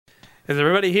Is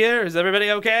everybody here? Is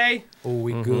everybody okay? Oh,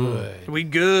 we good. We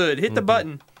good. Hit the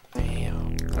button.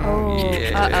 Damn. Oh,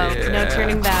 uh-oh. No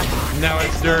turning back. Now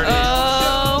it's dirty.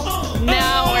 Oh,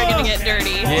 now we're going to get dirty.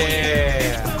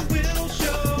 Yeah.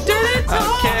 Dirty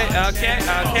talk. Okay.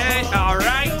 All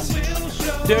right.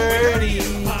 Dirty.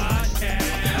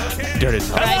 Dirty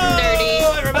talk. I'm dirty.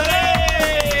 Hello, everybody.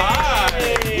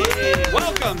 Hi.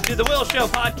 Welcome to the Will Show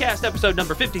podcast, episode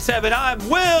number 57. I'm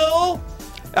Will.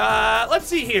 Let's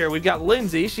see here. We've got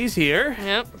Lindsay. She's here.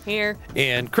 Yep, here.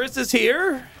 And Chris is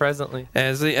here. Presently.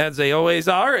 As they always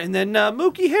are. And then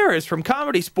Mookie Harris from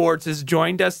Comedy Sports has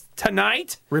joined us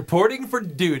tonight. Reporting for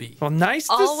duty. Well, nice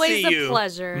to Always see a you.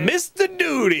 pleasure. Mr.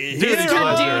 Duty. Duty Here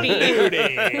pleasure. on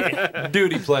Duty.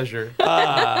 Duty pleasure.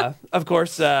 Of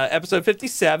course, episode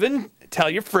 57. Tell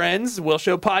your friends.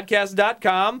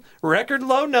 WillShowPodcast.com. Record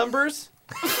low numbers.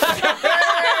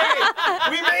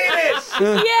 We made it.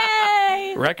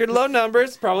 Yay! Record low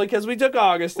numbers. Probably because we took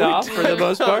August off for the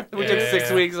most part. We took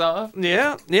 6 weeks off.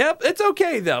 Yeah. Yep. It's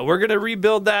okay, though. We're going to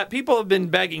rebuild that. People have been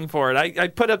begging for it. I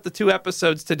put up the 2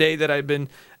 episodes today that I've been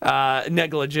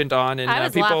negligent on, and I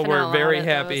was people laughing were out very loud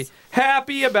at happy. those.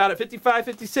 Happy about it. 55,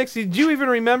 56. Did you even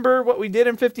remember what we did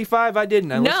in 55? I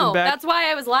didn't. I No, listened back. that's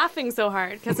why I was laughing so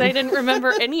hard, because I didn't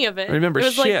remember any of it. Remember It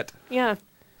was shit. Yeah.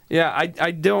 Yeah,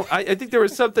 I don't. I think there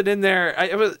was something in there.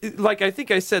 I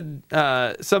think I said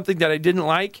something that I didn't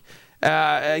like.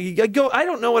 I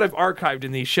don't know what I've archived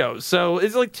in these shows. So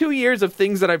it's like 2 years of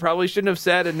things that I probably shouldn't have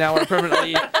said and now are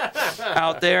permanently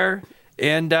out there.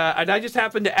 And I just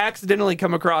happened to accidentally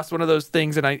come across one of those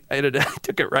things, and I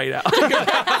took it right out.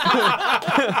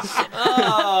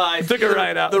 I took it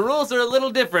right out. The rules are a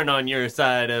little different on your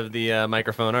side of the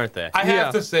microphone, aren't they? I Yeah.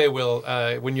 have to say, Will,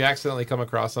 when you accidentally come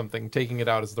across something, taking it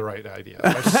out is the right idea.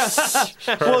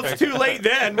 Well, it's too late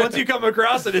then. Once you come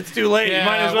across it, it's too late. you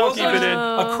might as well keep it in.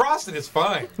 Across it is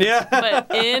fine. Yeah. But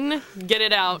get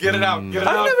it out. Get it out. Get it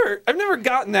out. I've never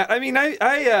gotten that. I mean,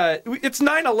 it's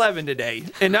 9/11 today,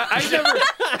 and I never.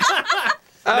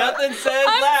 Nothing says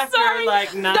I'm laughter sorry. like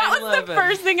 9/11. That was the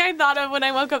first thing I thought of when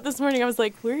I woke up this morning. I was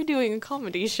like, we're doing a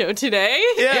comedy show today.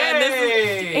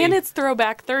 Yay! And it's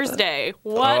Throwback Thursday.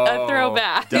 What a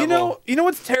throwback. double. You know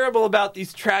what's terrible about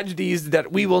these tragedies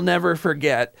that we will never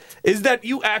forget is that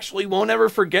you actually won't ever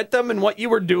forget them and what you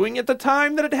were doing at the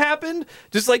time that it happened.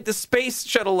 Just like the space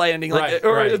shuttle landing, Right.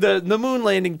 the moon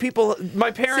landing.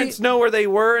 My parents know where they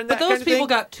were, and But that those kind of people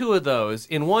thing. got 2 of those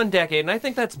in 1 decade, and I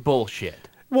think that's bullshit.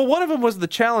 Well, one of them was the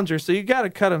Challenger, so you got to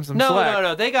cut him some slack.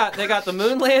 No. They got the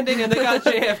moon landing and they got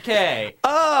JFK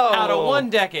Oh, out of 1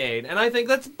 decade, and I think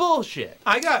that's bullshit.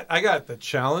 I got the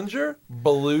Challenger,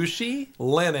 Belushi,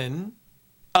 Lennon.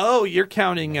 Oh, you're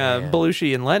counting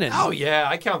Belushi and Lennon. Oh yeah,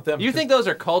 I count them. You think those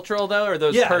are cultural though, or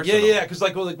those personal? Yeah. Because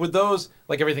like with those,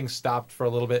 like everything stopped for a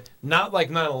little bit. Not like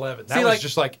 9/11. That was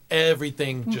just like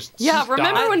everything just. Yeah, stopped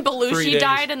remember when for 3 Belushi days.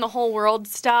 died and the whole world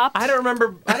stopped? I don't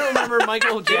remember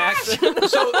Michael Jackson.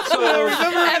 So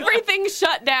remember. Everything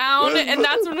shut down, and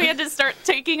that's when we had to start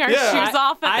taking our Yeah. shoes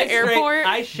off at the airport.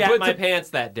 I shat But my to-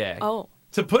 pants that day. Oh,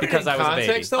 To put Because it I in was a baby.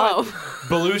 context, though, Oh.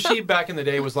 Belushi back in the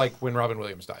day was like when Robin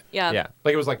Williams died. yeah. Yeah.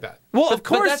 Like it was like that. Well, of But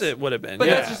course that's- it would have been. But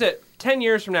yeah. that's just it. 10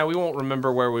 years from now, we won't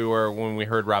remember where we were when we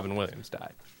heard Robin Williams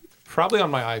died. Probably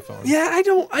on my iPhone. Yeah, I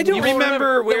don't You won't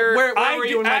remember where where were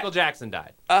you when Michael Jackson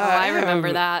died? I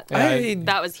remember that.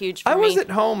 That was huge for I me. was at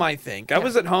home, I think. I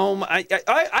was at home.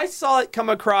 I saw it come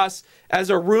across as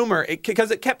a rumor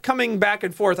because it kept coming back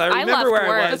and forth. I remember left where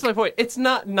work. I was. That's my point. It's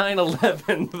not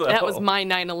 9/11, though. That was my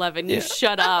 9/11. You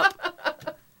shut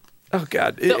up. Oh,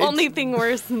 God. The only thing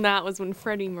worse than that was when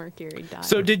Freddie Mercury died.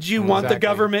 So did you want the Exactly.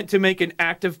 government to make an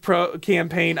active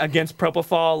campaign against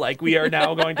propofol? Like we are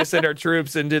now going to send our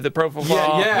troops into the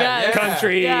propofol Yes.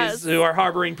 countries Yes. who are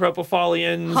harboring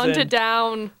propofolians. Hunt it and,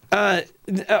 down.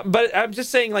 but I'm just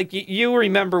saying, like, you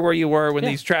remember where you were when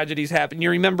these tragedies happened. You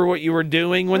remember what you were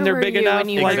doing when Where they're were big you enough, when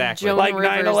you like, Exactly. Joan like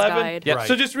Rivers 9/11. died? Yep. Right.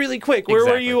 So just really quick, where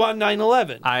were Exactly. you on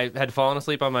 9/11? I had fallen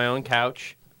asleep on my own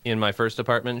couch in my first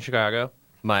apartment in Chicago.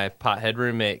 My pothead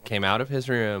roommate came out of his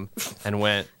room and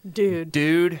went, Dude.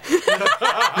 "Dude,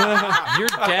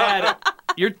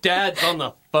 your dad's on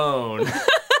the phone."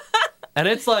 And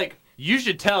it's like, you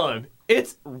should tell him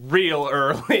it's real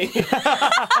early.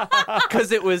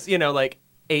 Because it was, like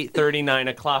 8:30, 9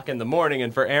 o'clock in the morning.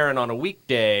 And for Aaron on a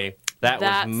weekday, that's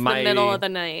the middle of the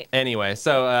night. Anyway,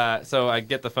 so I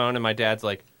get the phone and my dad's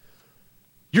like,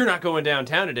 "You're not going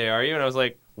downtown today, are you?" And I was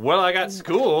like, "Well, I got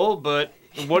school, but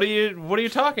what are you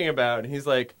talking about?" And he's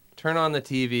like, "Turn on the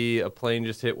TV. A plane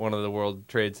just hit one of the World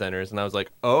Trade Centers." And I was like,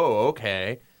 "Oh,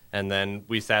 okay." And then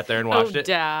we sat there and watched it.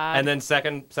 Dad. And then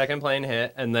second plane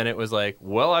hit, and then it was like,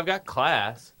 "Well, I've got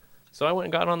class." So I went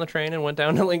and got on the train and went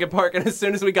down to Lincoln Park. And as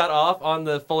soon as we got off on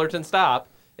the Fullerton stop,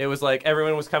 it was like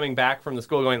everyone was coming back from the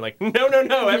school going like, no.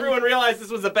 Everyone realized this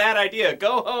was a bad idea.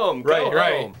 Go home. Go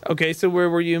home. Okay, so where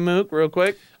were you, Mook, real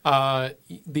quick?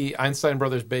 The Einstein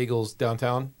Brothers Bagels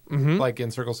downtown, like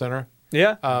in Circle Center.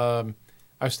 Yeah. I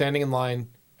was standing in line,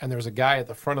 and there was a guy at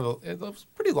the front of it was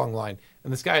a pretty long line,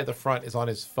 and this guy at the front is on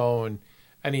his phone,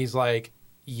 and he's like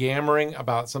yammering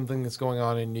about something that's going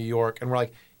on in New York, and we're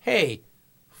like, hey,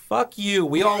 fuck you,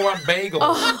 we all want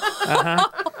bagels.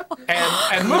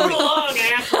 And Move along,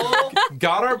 asshole.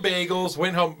 got our bagels,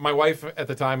 went home. My wife at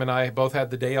the time and I both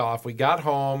had the day off. We got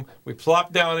home, we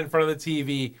plopped down in front of the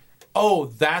TV. Oh,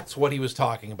 that's what he was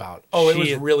talking about. Oh, it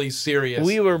was really serious.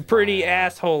 We were pretty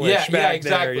asshole-ish back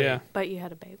exactly. there. Yeah. But you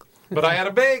had a bagel. But I had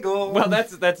a bagel. Well,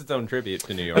 that's its own tribute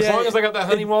to New York. As long as I got that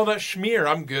honey walnut schmear,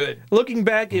 I'm good. Looking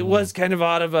back, it was kind of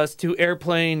odd of us to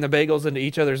airplane the bagels into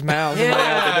each other's mouths.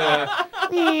 Yeah.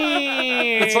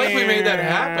 It's like we made that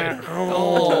happen.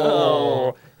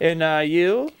 Oh. And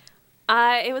you?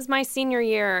 It was my senior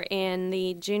year, and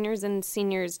the juniors and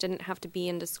seniors didn't have to be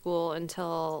into school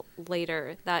until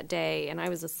later that day. And I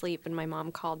was asleep, and my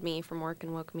mom called me from work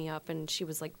and woke me up, and she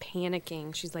was like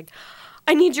panicking. She's like,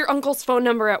 I need your uncle's phone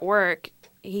number at work.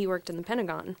 He worked in the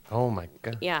Pentagon. Oh, my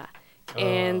God. Yeah.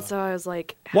 And so I was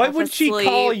like, why would she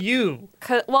call you?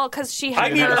 Because she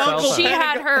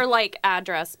had her like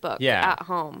address book at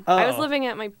home. I was living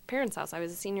at my parents' house. I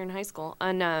was a senior in high school,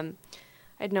 and I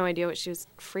had no idea what she was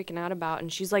freaking out about.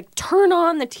 And she's like, "Turn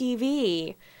on the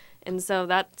TV." And so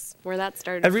that's where that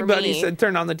started. Everybody for me. said,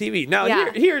 "Turn on the TV." Now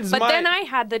But then I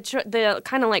had the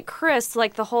kind of like Chris,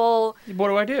 like the whole. What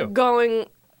do I do? Going.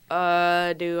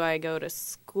 Do I go to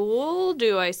school?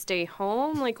 Do I stay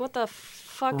home? Like, what the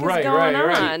fuck is going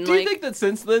on? Do you think that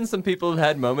since then some people have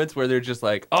had moments where they're just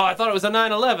like, oh, I thought it was a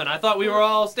 9/11. I thought we were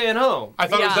all staying home. I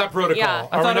thought it was that protocol. Yeah.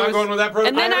 Are we not going with that protocol?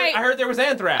 And then I heard there was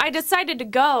anthrax. I decided to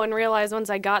go and realized once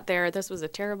I got there, this was a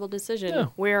terrible decision. Yeah.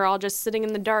 We were all just sitting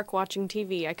in the dark watching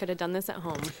TV. I could have done this at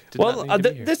home.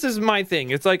 This is my thing.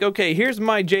 It's like, okay, here's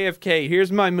my JFK,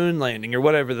 here's my moon landing or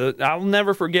whatever. I'll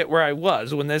never forget where I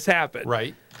was when this happened.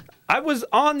 Right. I was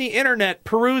on the internet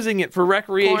perusing it for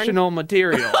recreational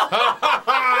material.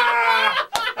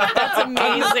 That's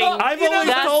amazing. I've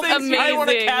always told amazing. this. I want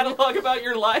a catalog about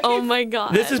your life. Oh my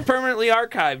God. This is permanently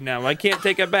archived now. I can't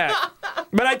take it back.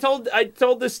 But I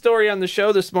told this story on the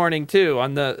show this morning too,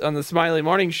 on the Smiley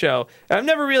Morning Show. I've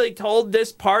never really told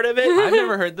this part of it. I've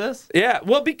never heard this. Yeah,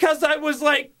 well, because I was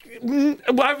like,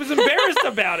 I was embarrassed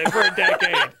about it for a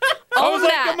decade. I was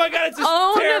like, oh my God, it's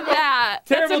just terrible.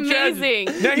 That's amazing.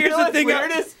 Tragedy. Now here's the thing.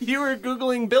 Weirdest, you were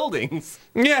Googling buildings.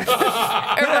 Yeah.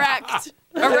 Erect.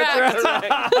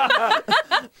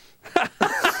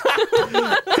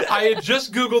 I had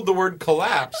just Googled the word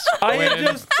collapse. I had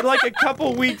just, like a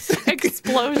couple weeks.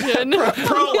 Explosion.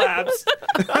 Prolapse.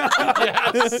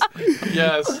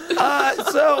 Yes.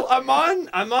 So I'm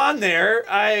on there.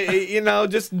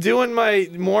 Just doing my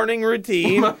morning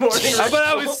routine. But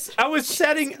I was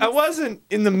setting. I wasn't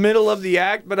in the middle of the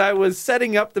act, but I was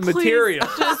setting up the material.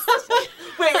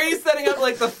 Wait, are you setting up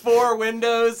like the 4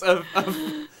 windows of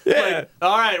yeah. Like,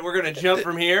 all right, we're going to jump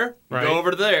from here, go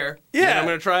over to there. Yeah. And I'm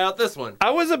going to try out this one.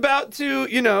 I was about to,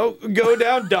 go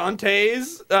down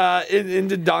Dante's,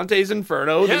 into Dante's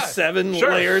Inferno, the 7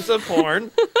 layers of porn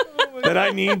that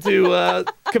I need to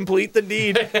complete the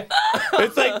deed.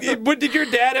 It's like, did your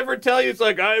dad ever tell you, it's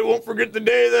like, I won't forget the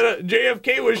day that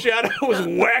JFK was shot, I was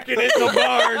whacking it in the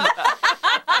barn.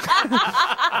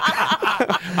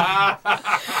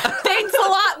 Thanks a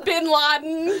lot, Bin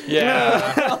Laden.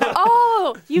 Yeah.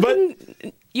 Oh,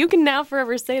 you can now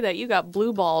forever say that you got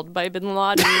blue-balled by Bin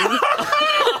Laden.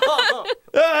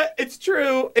 It's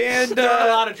true, and there were a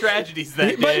lot of tragedies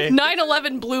that day.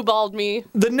 9/11 blue-balled me.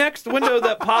 The next window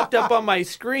that popped up on my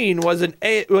screen was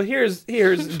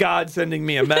here's God sending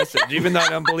me a message, even though I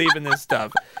don't believe in this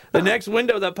stuff. The next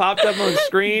window that popped up on the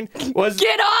screen was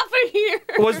get off of here.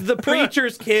 Was the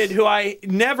preacher's kid who I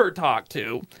never talked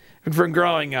to from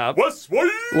growing up. Wes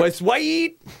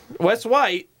White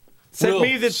sent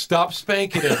me this. Stop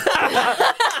spanking it.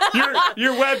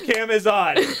 Your webcam is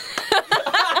on.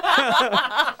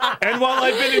 And while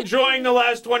I've been enjoying the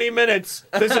last 20 minutes,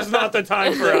 this is not the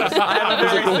time for us. I have a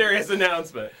very serious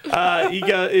announcement.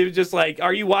 It was just like,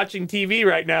 are you watching TV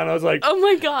right now? And I was like, oh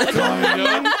my God.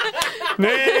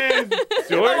 Man,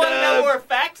 sort I want to know of. more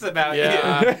facts about you.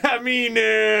 I mean,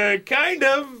 kind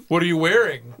of. What are you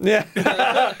wearing? Yeah.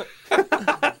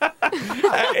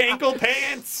 Ankle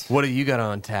pants. What do you got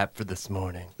on tap for this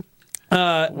morning?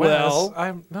 Well,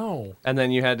 I'm no. And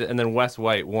then Wes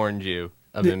White warned you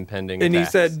of impending And attacks.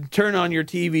 he said, turn on your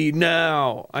TV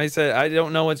now. I said, I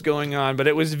don't know what's going on, but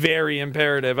it was very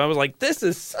imperative. I was like, this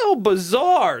is so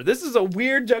bizarre. This is a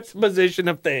weird juxtaposition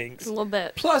of things. A little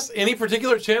bit. Plus, any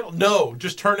particular channel? No,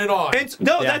 just turn it on.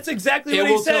 That's exactly It what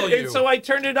he will tell said. you. And so I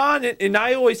turned it on, and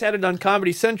I always had it on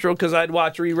Comedy Central because I'd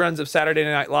watch reruns of Saturday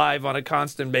Night Live on a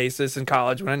constant basis in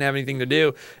college when I didn't have anything to do.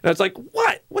 And I was like,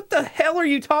 what? What the hell are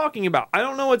you talking about? I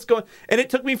don't know what's going on. And it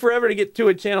took me forever to get to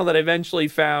a channel that I eventually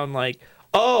found, like,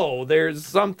 oh, there's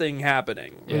something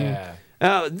happening. Yeah.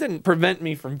 It didn't prevent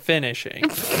me from finishing. No,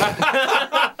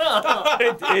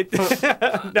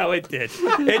 it did.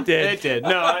 It did. It did.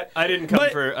 No, I didn't come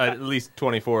for at least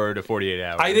 24 to 48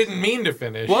 hours. I didn't mean to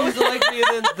finish. What was it like for you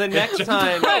the next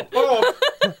time? Oh,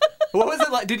 What was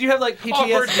it like? Did you have like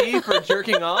PTSD for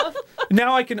jerking off?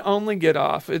 Now I can only get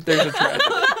off if there's a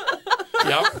tragedy.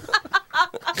 yep.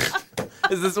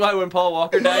 Is this why when Paul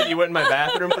Walker died, you went in my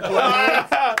bathroom for 12 minutes?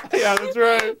 Yeah, that's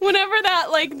right. Whenever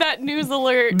that news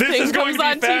alert This thing is going comes to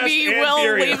be on fast TV, and Will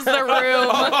furious. leaves the room.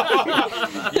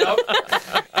 Yep.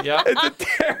 Yep. It's a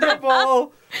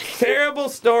terrible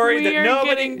story We that are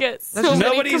getting so many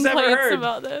nobody's ever complaints heard.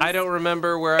 about this. I don't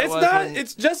remember where I It's was. not. when-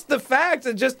 It's just the facts.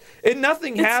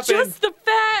 Nothing It's happened. just the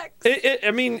facts.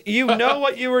 I mean, you know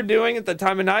what you were doing at the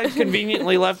time, and I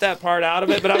conveniently left that part out of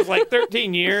it. But I was like,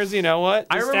 13 years. You know what?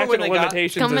 The I remember statute when of they got-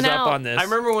 limitations Coming is up out. on this. I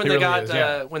remember when It they really got is,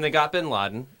 yeah. when they got Bin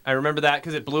Laden. I remember that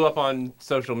because it blew up on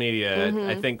social media.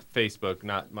 I think Facebook,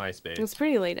 not MySpace. It was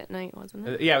pretty late at night, wasn't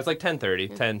it? Yeah, it was like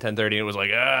 10:30, 10:30. And it was like,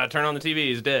 turn on the TV,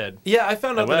 he's dead. Yeah, I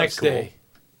found out the Well, next that's cool. day.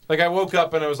 Like, I woke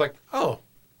up and I was like, oh,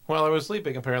 while I was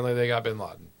sleeping, apparently they got Bin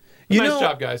Laden. You Nice know-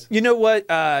 job, guys. You know what?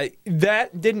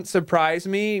 That didn't surprise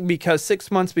me because 6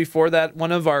 months before that,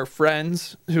 one of our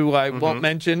friends, who I won't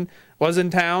mention, was in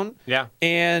town. Yeah.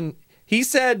 And he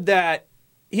said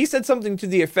something to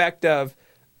the effect of,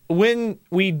 when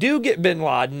we do get Bin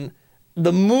Laden,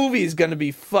 the movie's going to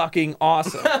be fucking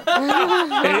awesome.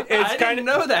 I didn't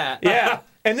know that. Yeah.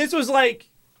 And this was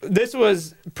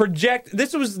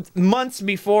months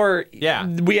before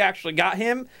we actually got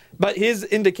him, but his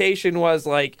indication was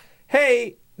like,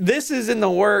 hey, this is in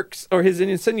the works, or his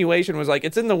insinuation was like,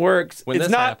 it's in the works. When it's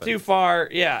this not happens. too far.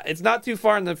 Yeah, it's not too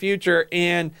far in the future,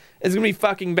 and it's going to be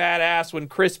fucking badass when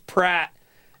Chris Pratt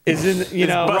is in,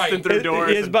 busting through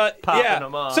doors and popping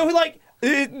them off. So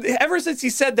ever since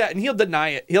he said that, and he'll deny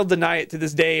it to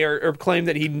this day, or claim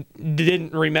that he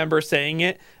didn't remember saying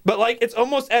it. But like, it's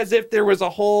almost as if there was a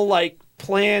whole like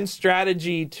planned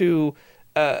strategy to.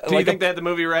 Do you think they had the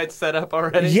movie rights set up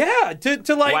already? Yeah,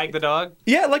 to like Wag the dog?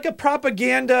 yeah, like a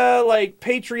propaganda, like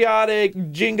patriotic,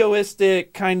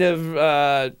 jingoistic kind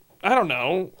of. I don't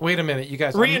know. Wait a minute, you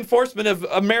guys. Reinforcement of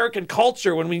American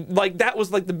culture when we like that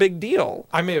was like the big deal.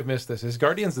 I may have missed this. Is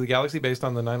Guardians of the Galaxy based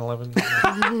on the 9/11?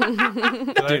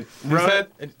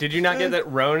 Did you not get that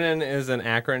Ronin is an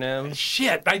acronym?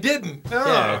 Shit, I didn't.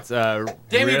 Yeah, it's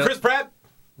Damn you, Chris Pratt.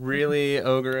 really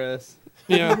ogreous.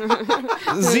 Yeah.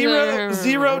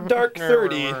 Zero Dark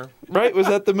 30. Right? Was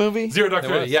that the movie? Zero Dark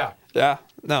 30, was. yeah. Yeah.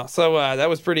 No. So that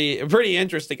was pretty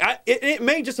interesting. It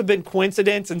may just have been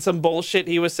coincidence and some bullshit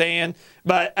he was saying,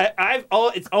 but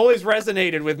it's always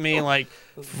resonated with me. Like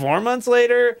 4 months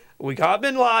later, we caught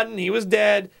Bin Laden. He was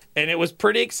dead, and it was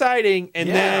pretty exciting. And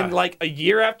then like a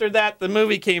year after that, the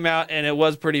movie came out, and it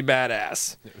was pretty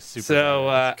badass. It was super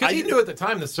So Because he knew at the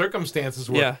time the circumstances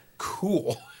were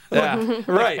cool. yeah,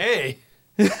 right. Hey.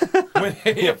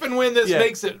 If and when this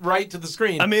makes it right to the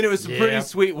screen. I mean, it was some pretty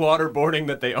sweet waterboarding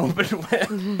that they opened with.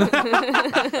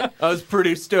 I was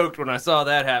pretty stoked when I saw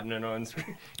that happening on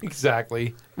screen.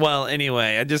 Exactly. Well,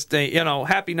 anyway, I just happy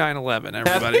 9/11,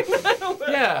 everybody.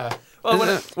 Yeah. Well,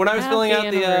 when I was filling out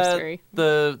Happy anniversary.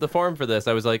 the form for this,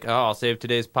 I was like, I'll save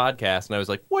today's podcast. And I was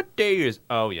like, what day is...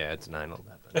 Oh, yeah, it's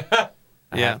 9/11.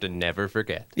 I have to never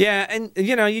forget. Yeah, and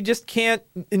you just can't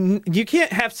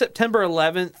have September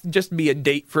 11th just be a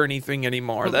date for anything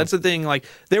anymore. That's the thing. Like,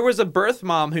 there was a birth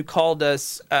mom who called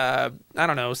us, I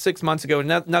don't know, 6 months ago.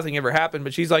 Nothing ever happened,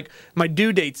 but she's like, my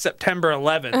due date's September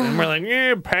 11th, and we're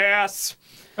like, pass.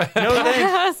 No thanks.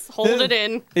 Yes, hold it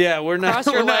in. Yeah, we're not. Cross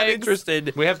your We're not legs.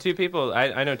 interested. We have two people.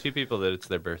 I know two people that it's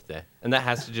their birthday, and that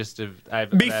has to just have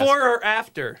Before or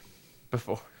after?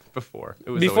 Before. It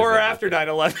was Before or always after their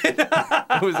 9/11?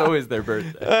 birthday. It was always their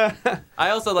birthday. I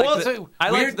also liked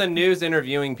liked the news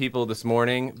interviewing people this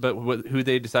morning, but who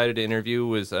they decided to interview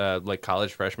was like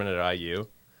college freshmen at IU.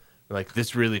 Like,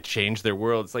 this really changed their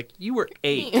world. It's like, you were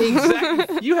 8.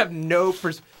 Exactly. You have no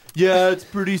Yeah, it's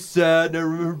pretty sad. I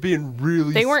remember being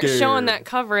really They weren't scared. showing that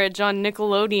coverage on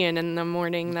Nickelodeon in the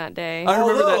morning that day. I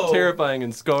remember that Although- terrifying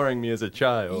and scarring me as a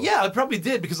child. Yeah, it probably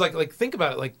did because like think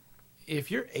about it. Like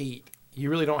if you're 8 you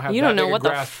really don't have You that don't know big a what the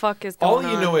grasp. fuck is All going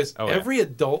you on. know is Oh, yeah. every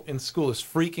adult in school is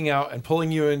freaking out and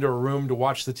pulling you into a room to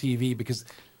watch the TV because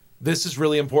this is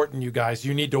really important, you guys.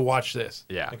 You need to watch this.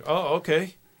 Yeah. Like, oh,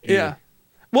 okay. Yeah.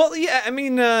 Well, yeah, I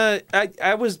mean,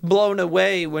 I was blown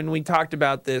away when we talked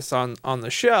about this on the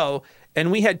show, and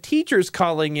we had teachers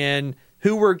calling in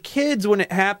who were kids when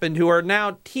it happened, who are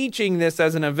now teaching this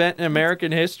as an event in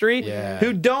American history, Yeah.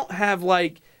 who don't have,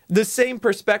 like, the same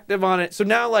perspective on it. So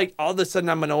now, like, all of a sudden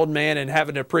I'm an old man and have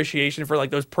an appreciation for,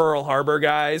 like, those Pearl Harbor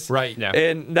guys. Right. Yeah.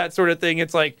 And that sort of thing.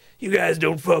 It's like, you guys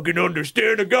don't fucking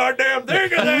understand a goddamn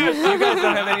thing of this. You guys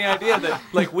don't have any idea that,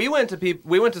 like, we went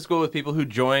to school with people who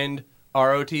joined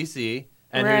ROTC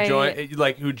and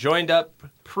Right. who joined up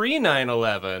pre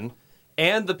 9/11,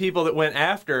 and the people that went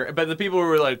after. But the people who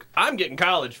were like, I'm getting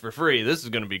college for free. This is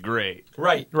going to be great.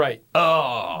 Right.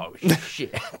 Oh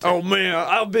shit! Oh man,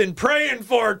 I've been praying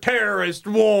for a terrorist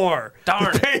war.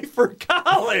 Darn it. Pay for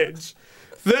college.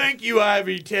 Thank you,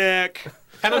 Ivy Tech.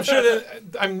 And I'm sure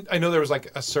that I know there was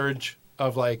like a surge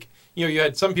of like, you know, you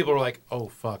had some people who were like, oh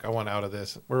fuck, I want out of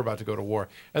this. We're about to go to war.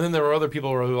 And then there were other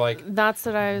people who were like, That's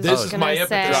what I was This is going my to epic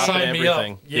say. drop. Drop Sign me up.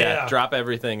 everything. Yeah. Drop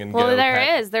everything and Well,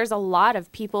 go. there's a lot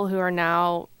of people who are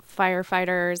now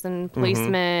firefighters and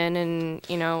policemen, and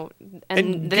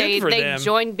And good they for them.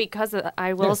 joined because of,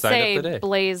 I will signed up say today.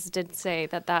 Blaze did say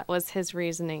that was his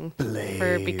reasoning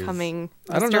for becoming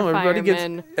Mr. I don't know.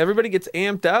 Fireman. Everybody gets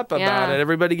amped up about Yeah. it.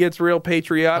 Everybody gets real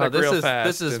patriotic real fast.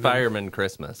 This is And- Fireman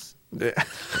Christmas.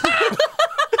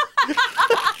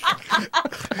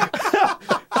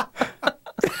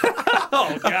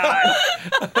 Oh God!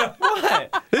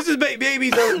 What? This is maybe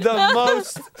the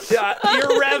most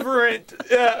irreverent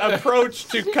approach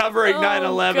to covering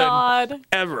 9/11 God,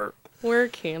 ever. we're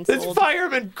It's canceled.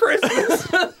 Fireman Christmas.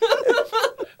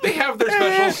 they have their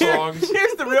special songs.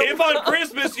 Here's the real. If on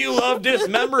Christmas you love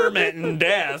dismemberment and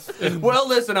death, Well,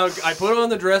 listen, I put on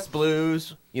the dress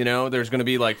blues. You know, there's going to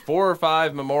be like 4 or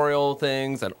 5 memorial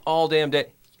things and all damn day.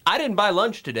 I didn't buy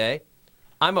lunch today.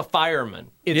 I'm a fireman.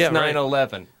 It's Yeah, right.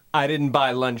 9/11. I didn't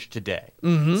buy lunch today.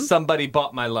 Mm-hmm. Somebody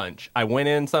bought my lunch. I went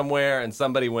in somewhere and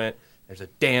somebody went, there's a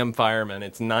damn fireman.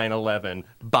 It's 9/11.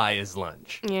 Buy his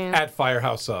lunch. Yeah. At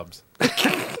Firehouse Subs.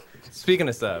 Speaking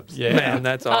of subs, man,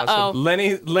 that's awesome. Uh-oh.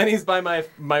 Lenny's by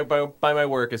my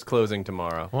work is closing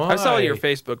tomorrow. I saw your Why?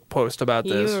 Facebook post about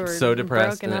this. You were So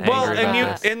depressed broken and up Well, angry about and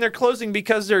about that. and they're closing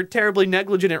because they're terribly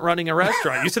negligent at running a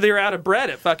restaurant. You said they were out of bread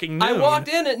at fucking noon. I walked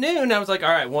in at noon. I was like, all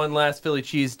right, one last Philly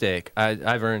cheesesteak.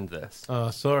 I've earned this.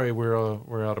 Sorry, we're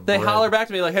out of They bread. holler back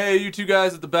to me like, hey, you two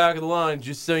guys at the back of the line,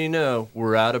 just so you know,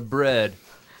 we're out of bread.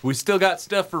 We still got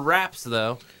stuff for wraps,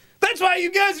 though. That's why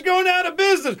you guys are going out of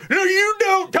business. No, you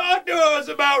don't talk to us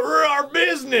about our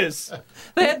business.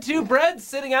 They had 2 breads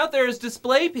sitting out there as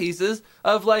display pieces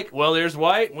of like, well, there's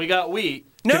white and we got wheat.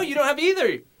 No, you don't have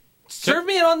either. Serve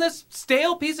me on this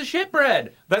stale piece of shit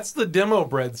bread. That's the demo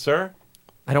bread, sir.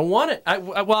 I don't want it. I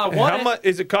want How it. much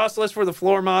is it cost less for the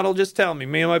floor model? Just tell me.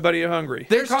 Me and my buddy are hungry.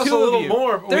 There's It costs 2 a little of you.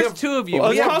 more, but we There's have- 2 of you.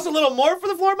 Well, We it have- costs a little more for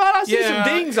the floor model. I see some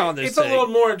dings on this It's thing. a little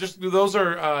more. Just those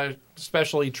are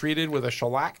specially treated with a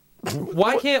shellac.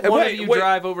 Why can't one Wait, of you wait.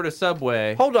 drive over to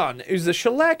Subway? Hold on. Is the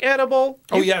shellac edible?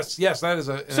 Oh yes, that is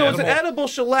a. So it's an edible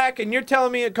shellac, and you're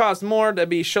telling me it costs more to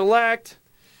be shellacked?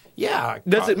 Yeah.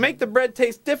 Does it make the bread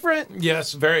taste different?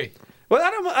 Yes, very. Well,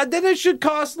 I don't. Then it should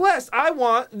cost less. I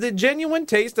want the genuine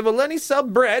taste of a Lenny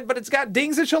Sub bread, but it's got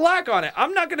dings of shellac on it.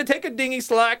 I'm not going to take a dingy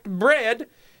shellac bread.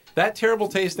 That terrible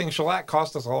tasting shellac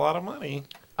cost us a lot of money.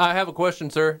 I have a question,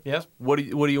 sir. Yes. What do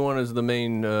you want as the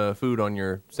main food on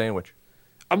your sandwich?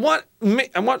 I want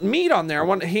meat on there. I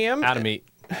want ham. Out of meat.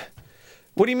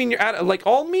 What do you mean you're out of like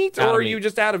all meat, Out or of are meat. you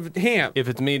just out of ham? If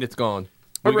it's meat, it's gone.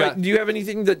 All We right. got- Do you have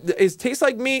anything that tastes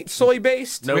like meat, soy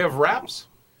based? Nope. We have wraps.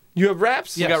 You have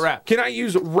wraps. Yes. We got wrap. Can I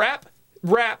use wrap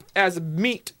as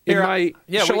meat in Here, my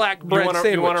yeah, shellac bread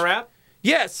sandwich? You want a wrap?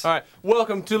 Yes. All right.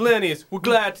 Welcome to Lenny's. We're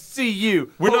glad to see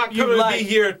you. We're Hope not you going to like- be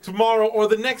here tomorrow or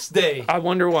the next day. I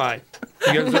wonder why.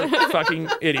 You guys are fucking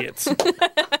idiots.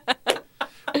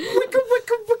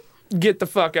 Get the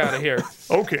fuck out of here.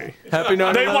 Okay. Happy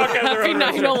 9/11. They walk out of their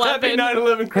Happy own 9/11. Happy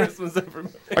 9/11 Christmas,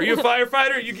 everybody. Are you a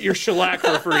firefighter? You get your shellac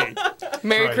for free.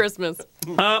 Merry Right. Christmas.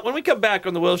 When we come back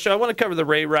on the Will Show, I want to cover the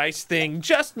Ray Rice thing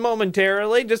just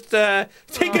momentarily. Just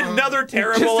take another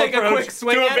terrible Just take a approach quick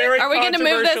swing to a at it? very Are we going to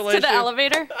move this controversial to the issue.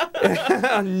 elevator?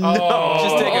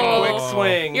 Just take a quick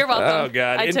swing. You're welcome. Oh,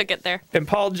 God. I And- took it there. And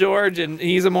Paul George, and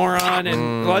he's a moron.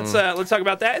 And let's talk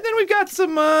about that. And then we've got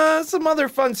some other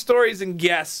fun stories and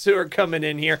guests who are coming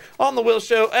in here on the Will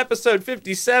Show, episode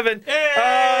 57.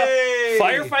 Hey!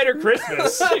 Firefighter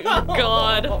Christmas.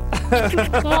 God.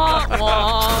 Wah,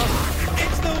 wah.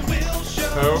 It's the Will Show.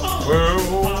 It's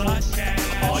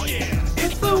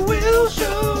the Will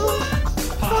Show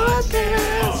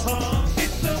podcast.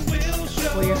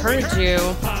 We heard you.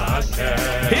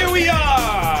 Here we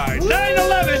are,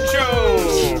 9/11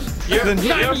 show.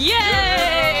 The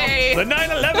Yay!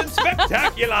 9/11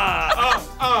 spectacular.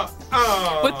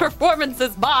 With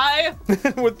performances by.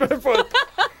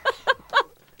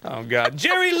 Oh God,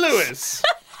 Jerry Lewis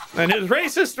and his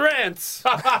racist rants.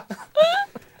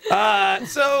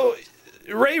 So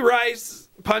Ray Rice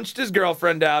punched his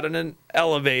girlfriend out in an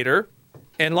elevator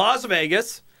in Las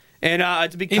Vegas. And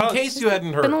to be In case you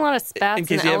hadn't heard. Been a lot of In spats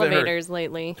case in you haven't heard. elevators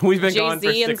lately. We've been Jay-Z gone for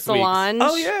and 6 Solange.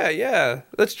 Oh yeah,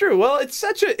 that's true. Well,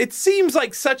 it seems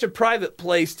like such a private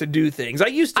place to do things.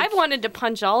 I've wanted to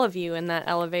punch all of you in that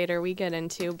elevator we get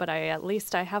into, but at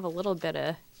least I have a little bit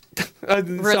of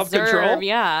self-control. reserve.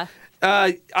 Yeah.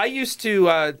 I used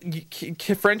to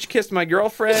French kiss my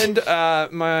girlfriend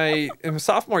in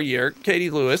sophomore year, Katie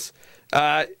Lewis.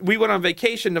 We went on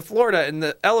vacation to Florida, and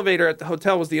the elevator at the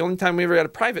hotel was the only time we ever had a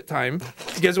private time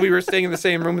because we were staying in the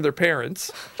same room with their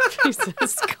parents.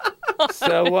 Jesus God.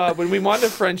 So when we wanted a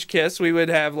French kiss, we would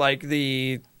have like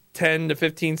the 10 to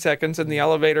 15 seconds in the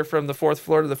elevator from the 4th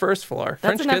floor to the 1st floor.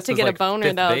 That's French enough kiss to was get like a boner,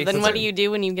 fifth though. base. Then what do you do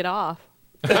when you get off?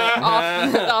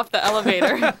 off the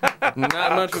elevator.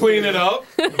 Not much. Clean it up.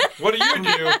 What do you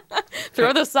do?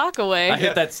 Throw the sock away. I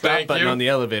hit that stop Thank button you. on the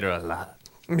elevator a lot.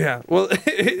 Yeah, well,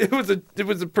 it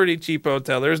was a pretty cheap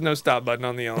hotel. There's no stop button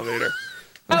on the elevator.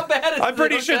 How bad is I'm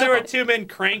pretty the sure there were hotel? 2 men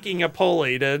cranking a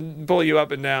pulley to pull you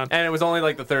up and down. And it was only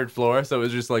like the 3rd floor, so it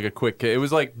was just like a quick. It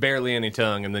was like barely any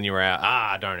tongue, and then you were out.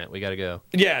 Ah, darn it, we gotta go.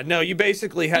 Yeah, no, you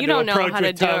basically had You to don't know approach how to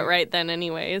with do tongue. it right then,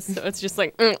 anyways. So it's just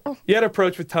like, You had to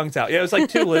approach with tongues out. Yeah, it was like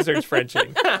 2 lizards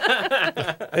Frenching,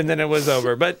 and then it was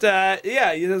over. But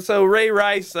yeah, so Ray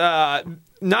Rice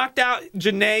knocked out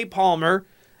Janae Palmer,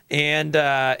 and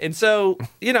so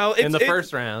it's, In the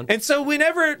first round. And so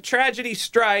whenever tragedy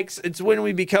strikes, it's when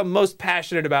we become most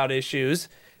passionate about issues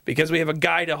because we have a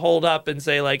guy to hold up and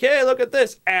say like, "Hey, look at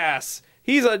this ass.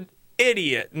 He's an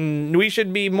idiot, and we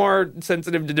should be more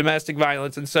sensitive to domestic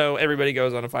violence." And so everybody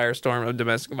goes on a firestorm of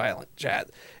domestic violence chat,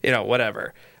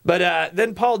 whatever. But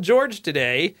then Paul George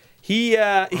today, he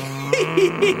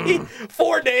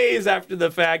 4 days after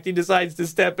the fact, he decides to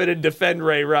step in and defend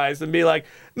Ray Rice and be like,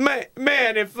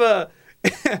 man, if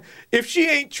if she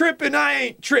ain't tripping, I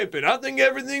ain't tripping. I think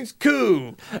everything's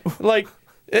cool. Like,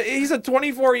 he's a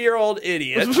 24-year-old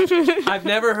idiot. I've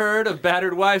never heard of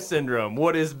battered wife syndrome.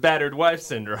 What is battered wife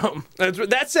syndrome?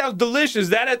 That sounds delicious.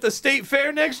 That at the state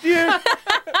fair next year?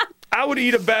 I would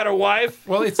eat a battered wife.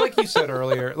 Well, it's like you said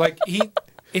earlier.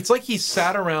 It's like he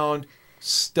sat around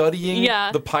studying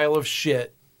Yeah. the pile of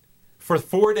shit for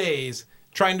 4 days,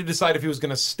 trying to decide if he was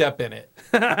going to step in it.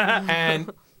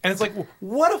 and it's like,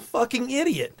 what a fucking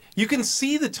idiot. You can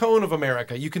see the tone of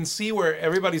America. You can see where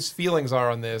everybody's feelings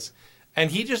are on this. And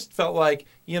he just felt like,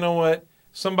 you know what?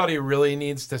 Somebody really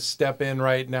needs to step in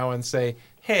right now and say,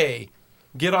 hey,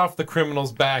 get off the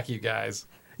criminal's back, you guys.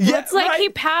 Yeah, it's like right. he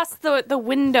passed the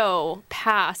window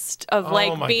past of Oh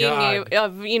like my being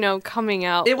God. coming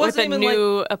out It with wasn't a even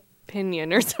new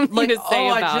opinion or something to say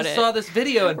I about just it. saw this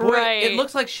video, and boy, Right. it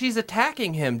looks like she's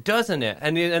attacking him, doesn't it?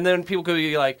 And then people could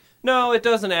be like, no, it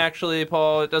doesn't actually,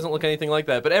 Paul. It doesn't look anything like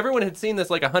that. But everyone had seen this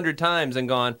like 100 times and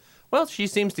gone, well, she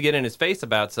seems to get in his face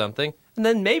about something, and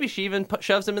then maybe she even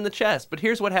shoves him in the chest. But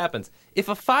here's what happens. If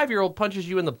a 5-year-old punches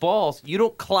you in the balls, you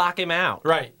don't clock him out.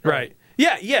 Right.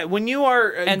 Yeah. When you are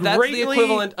And that's the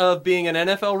equivalent of being an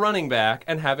NFL running back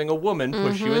and having a woman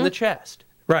push you in the chest.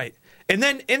 Right. And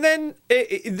then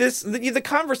the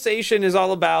conversation is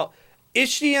all about, is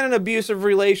she in an abusive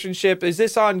relationship? Is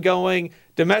this ongoing?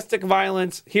 Domestic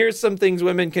violence? Here's some things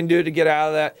women can do to get out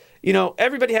of that.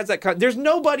 Everybody has that. There's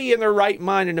nobody in their right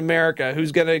mind in America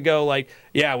who's going to go like,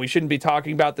 yeah, we shouldn't be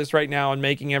talking about this right now and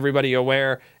making everybody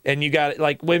aware. And you got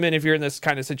like women, if you're in this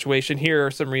kind of situation, here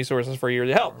are some resources for you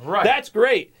to help. Right. That's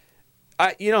great.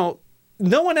 No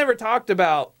one ever talked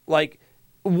about like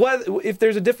what if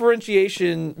there's a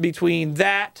differentiation between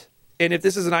that and if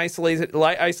this is an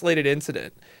isolated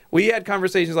incident. We had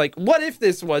conversations like, what if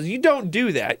this was? You don't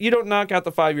do that. You don't knock out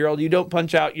the 5-year-old. You don't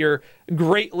punch out your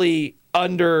greatly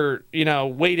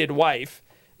weighted wife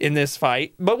in this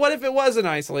fight. But what if it was an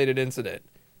isolated incident?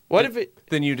 What if it?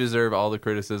 Then you deserve all the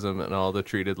criticism and all the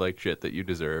treated like shit that you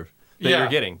deserve that Yeah. you're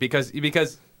getting because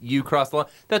you crossed the line.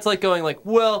 That's like going like,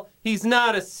 well, he's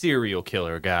not a serial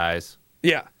killer, guys.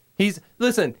 Yeah.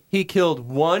 He killed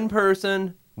one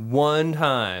person one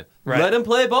time. Right. Let him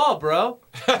play ball, bro.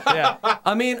 Yeah.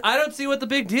 I mean, I don't see what the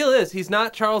big deal is. He's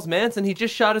not Charles Manson. He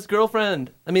just shot his girlfriend.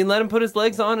 I mean, let him put his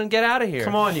legs on and get out of here.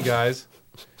 Come on, you guys.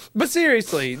 But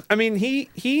seriously, I mean,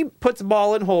 he puts the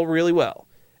ball in hole really well,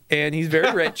 and he's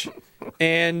very rich,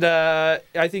 and I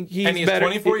think he's better.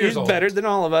 24 years old. Better than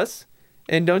all of us.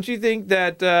 And don't you think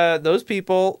that those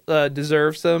people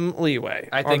deserve some leeway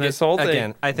on this whole thing?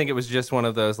 Again, I think it was just one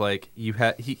of those, like, he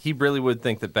really would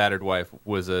think that battered wife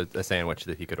was a sandwich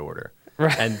that he could order.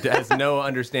 Right. And has no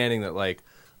understanding that, like,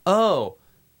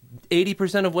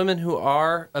 80% of women who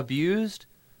are abused,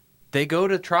 they go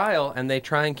to trial and they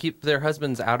try and keep their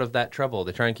husbands out of that trouble.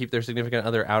 They try and keep their significant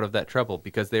other out of that trouble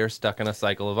because they are stuck in a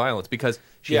cycle of violence because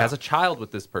she has a child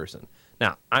with this person.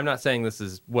 Now, I'm not saying this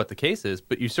is what the case is,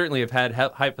 but you certainly have had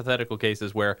hypothetical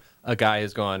cases where a guy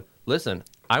has gone, listen,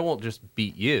 I won't just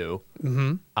beat you.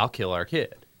 Mm-hmm. I'll kill our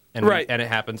kid. And and it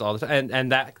happens all the time.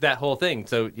 And that whole thing.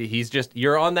 So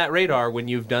you're on that radar when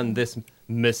you've done this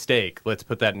mistake. Let's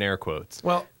put that in air quotes.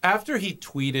 Well, after he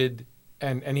tweeted,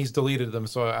 and he's deleted them,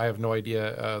 so I have no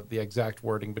idea the exact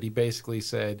wording, but he basically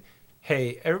said,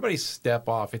 hey, everybody step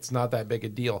off. It's not that big a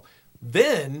deal.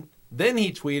 Then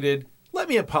he tweeted, let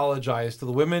me apologize to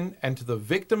the women and to the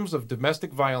victims of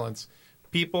domestic violence.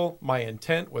 People, my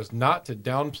intent was not to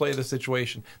downplay the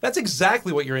situation. That's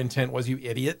exactly what your intent was, you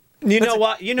idiot. You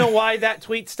know why that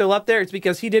tweet's still up there? It's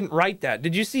because he didn't write that.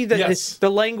 Did you see that the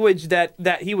language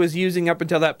that he was using up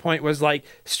until that point was like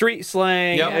street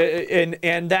slang,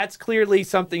 and that's clearly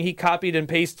something he copied and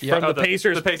pasted from the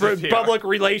Pacers public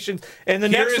relations. And the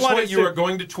next one is what you are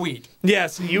going to tweet.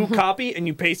 Yes, you copy and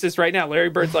you paste this right now. Larry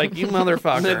Bird's like, you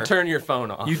motherfucker. And then turn your phone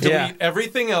off. You delete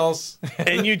everything else.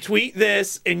 And you tweet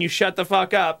this and you shut the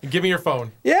fuck up. Give me your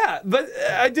phone. Yeah, but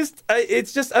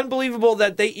it's just unbelievable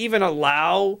that they even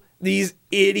allow these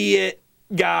idiot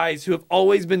guys who have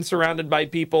always been surrounded by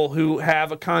people who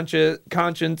have a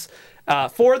conscience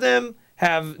for them,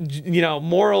 have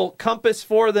moral compass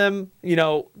for them,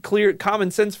 clear common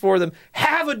sense for them,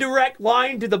 have a direct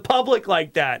line to the public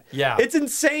like that. Yeah. It's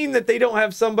insane that they don't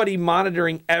have somebody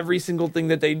monitoring every single thing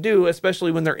that they do,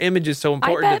 especially when their image is so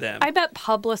important to them. I bet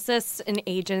publicists and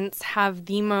agents have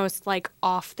the most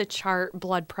off the chart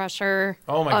blood pressure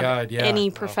of any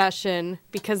profession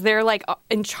because they're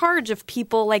in charge of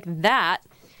people like that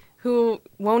who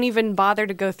won't even bother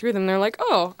to go through them. They're like,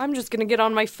 oh, I'm just going to get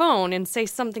on my phone and say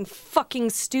something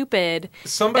fucking stupid.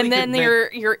 And then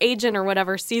your agent or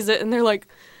whatever sees it and they're like,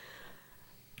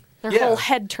 their whole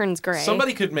head turns gray.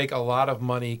 Somebody could make a lot of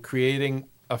money creating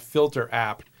a filter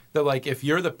app that, if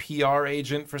you're the PR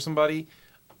agent for somebody,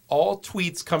 all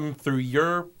tweets come through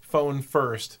your phone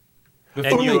first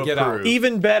before they get out.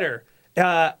 Even better.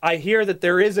 I hear that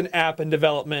there is an app in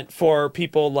development for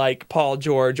people like Paul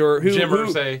George or who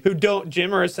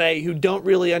don't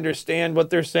really understand what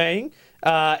they're saying.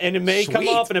 And it may come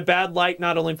off in a bad light,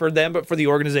 not only for them, but for the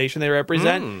organization they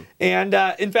represent. And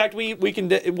in fact, we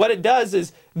can. What it does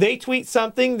is they tweet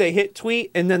something, they hit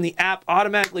tweet, and then the app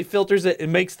automatically filters it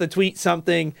and makes the tweet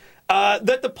something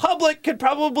that the public could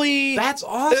probably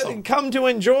come to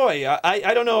enjoy.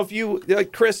 I don't know if you,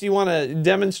 Chris, you want to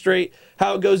demonstrate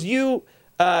how it goes. You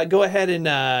go ahead and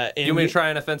you want me to try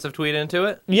an offensive tweet into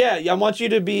it? Yeah, I want you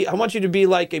to be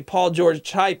like a Paul George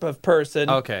type of person.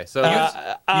 Okay, so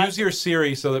use your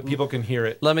Siri so that people can hear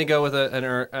it. Let me go with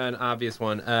an obvious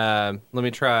one. Let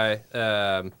me try.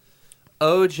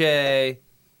 OJ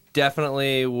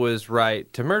definitely was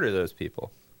right to murder those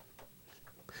people.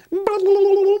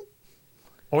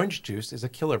 Orange juice is a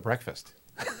killer breakfast.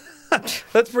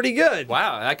 That's pretty good.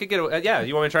 Wow, I could get.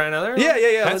 You want me to try another?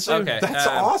 Yeah. That's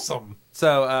awesome.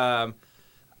 So,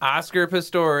 Oscar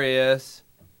Pistorius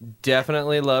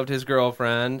definitely loved his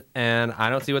girlfriend, and I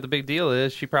don't see what the big deal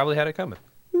is. She probably had it coming.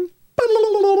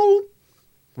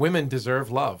 Women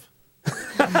deserve love. Okay,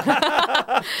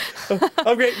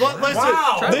 well, listen.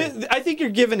 Wow. I think you're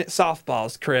giving it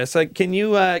softballs, Chris. Can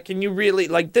you really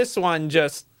this one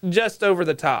just over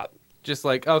the top? Just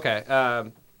hey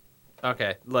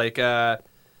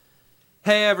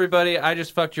everybody, I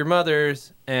just fucked your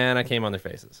mothers and I came on their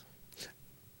faces.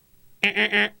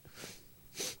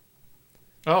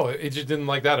 Oh, it just didn't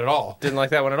like that at all. Didn't like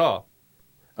that one at all.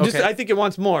 Okay. I think it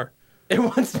wants more. It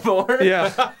wants more?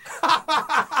 Yeah.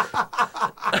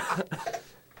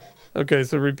 Okay,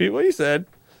 so repeat what you said.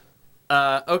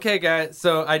 Okay, guys,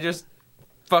 so I just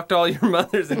fucked all your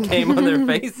mothers and came on their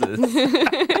faces.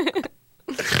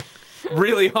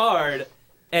 Really hard.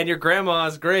 And your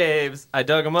grandma's graves, I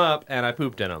dug them up and I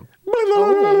pooped in them.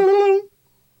 Oh.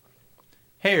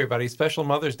 Hey, everybody, special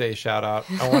Mother's Day shout out.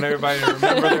 I want everybody to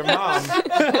remember their mom.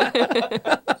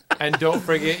 And don't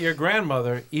forget your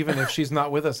grandmother, even if she's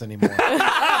not with us anymore.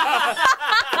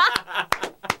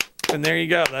 And there you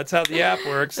go. That's how the app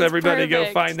works. That's Everybody go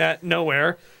perfect. find that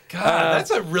nowhere. God,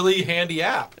 that's a really handy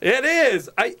app. It is.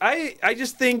 I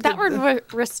just think That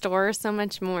would restore so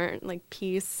much more like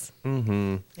peace.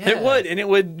 it would, and it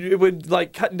would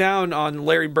like cut down on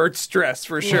Larry Bird's stress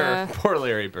for sure. Yeah. Poor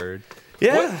Larry Bird.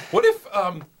 Yeah. What if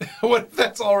what if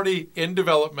that's already in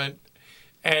development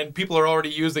and people are already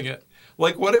using it?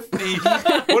 Like, what if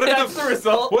That's the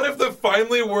result? What if the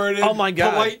finely worded, Oh my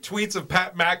God. polite tweets of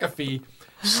Pat McAfee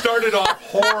started off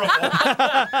horrible?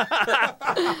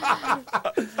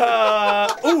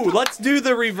 Let's do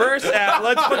the reverse app.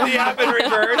 Let's put the app in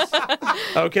reverse.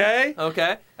 Okay.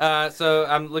 Okay. So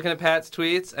I'm looking at Pat's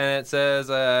tweets, and it says,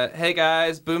 "Hey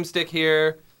guys, Boomstick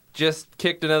here. Just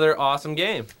kicked another awesome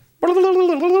game."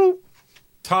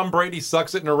 Tom Brady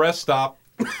sucks at an arrest stop.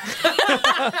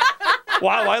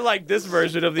 Wow, I like this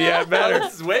version of the app better.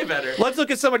 This is way better. Let's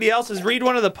look at somebody else's. Read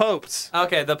one of the popes.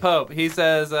 Okay, the Pope. He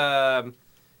says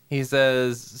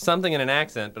something in an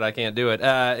accent, but I can't do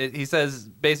it. He says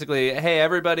basically, "Hey,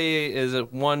 everybody is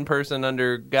one person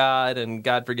under God, and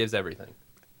God forgives everything."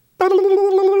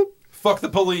 Fuck the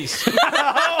police.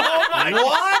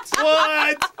 What?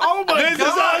 Oh my This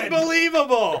God. is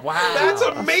unbelievable. Wow, That's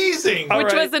amazing. All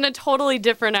Which right. was in a totally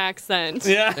different accent.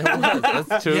 Yeah.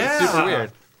 That's Yeah. super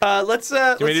weird. Let's.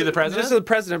 Can we do the president? This is the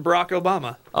president, Barack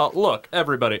Obama. Look,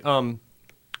 everybody.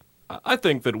 I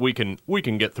think that we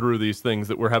can get through these things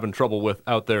that we're having trouble with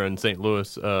out there in St.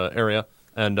 Louis area,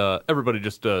 and everybody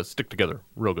just stick together,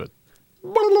 real good.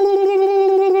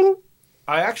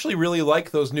 I actually really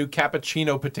like those new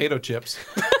cappuccino potato chips.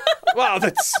 Wow,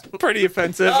 that's pretty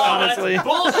offensive, honestly.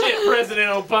 Bullshit, President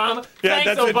Obama. Yeah,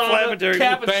 that's inflammatory.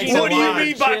 Thanks a What do you lot.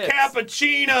 mean by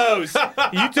cappuccinos?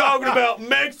 You talking about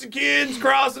Mexicans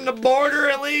crossing the border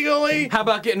illegally? How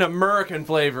about getting American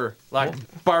flavor, like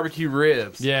barbecue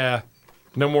ribs? Yeah.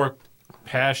 No more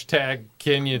hashtag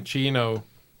Kenya Chino.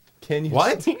 Kenya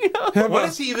What? What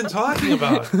is he even talking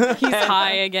about? He's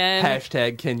high again.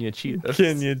 Hashtag Kenya Cheetos.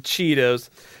 Kenya Cheetos.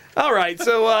 All right,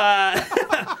 so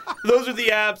those are the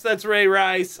apps. That's Ray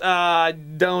Rice.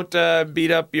 Don't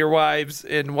beat up your wives,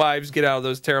 and wives, get out of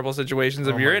those terrible situations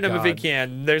if Oh you're my in them if you God.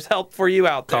 can. There's help for you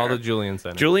out there. Call the Julian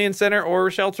Center. Julian Center or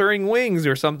Sheltering Wings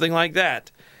or something like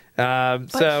that.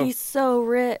 But he's so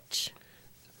rich.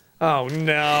 Oh, no.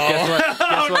 Guess what? Guess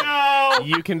Oh, what? no.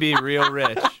 You can be real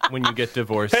rich when you get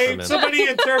divorced Hey, from him. somebody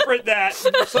interpret that.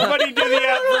 Somebody do the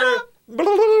app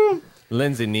for...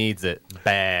 Lindsay needs it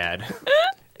bad.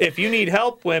 If you need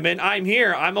help, women, I'm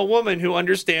here. I'm a woman who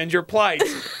understands your plight.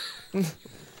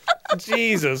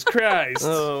 Jesus Christ.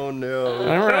 Oh no!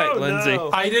 All right, Lindsay.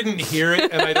 I didn't hear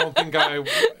it, and I don't think I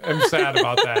am sad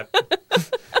about that.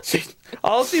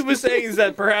 All she was saying is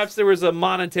that perhaps there was a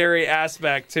monetary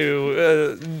aspect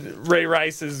to Ray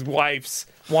Rice's wife's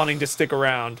wanting to stick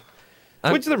around.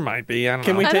 Which there might be. I don't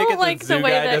Can know. we I take don't it like that the Zoo way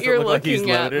Guy that doesn't you're look like he's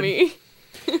looking at loaded? me.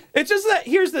 It's just that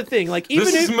here's the thing. Like, even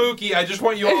This is if Mookie. I just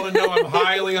want you all to know I'm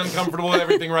highly uncomfortable with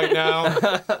everything right now.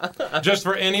 Just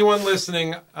for anyone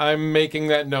listening, I'm making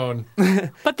that known.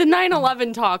 But the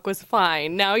 9/11 talk was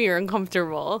fine. Now you're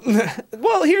uncomfortable.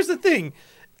 well, here's the thing.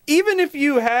 Even if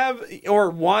you have or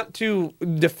want to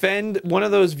defend one of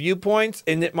those viewpoints,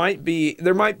 and there might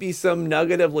be some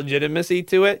nugget of legitimacy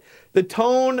to it, the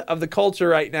tone of the culture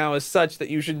right now is such that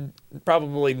you should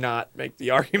probably not make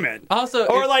the argument. Also,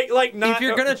 or if, like not. if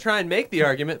you're gonna try and make the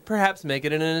argument, perhaps make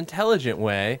it in an intelligent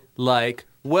way. Like,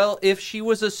 well, if she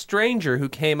was a stranger who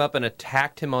came up and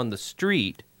attacked him on the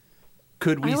street,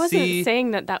 could we I wasn't see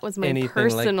saying that was my anything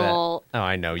personal. like that? Oh,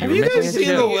 I know. Have were you making guys a seen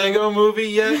the joke. Lego movie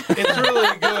yet? It's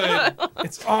really good.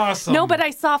 It's awesome. No, but I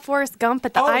saw Forrest Gump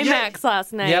at the Oh, yeah. IMAX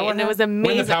last night, Yeah, what and it was When the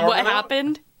amazing. power What went out?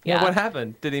 happened? Yeah, what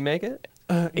happened? Did he make it?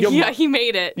 Yeah, he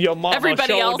made it. Your mama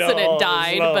Everybody else showed in it us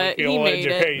died, love but he your made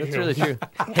it. education. That's really true.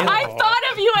 I thought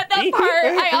of you at that part.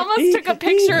 I almost took a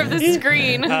picture of the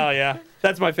screen. Oh yeah,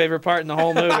 that's my favorite part in the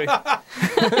whole movie.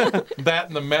 That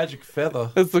and the magic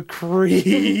feather. It's the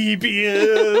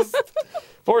creepiest.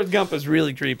 Forrest Gump is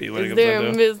really creepy when it Is comes there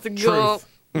down to it. Mr. Gump?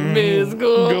 Miss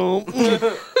Gump.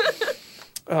 Gump.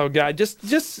 Oh god,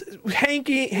 just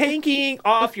hankying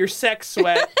off your sex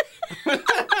sweat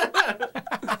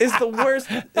is the worst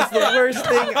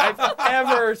thing I've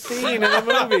ever seen in a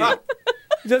movie.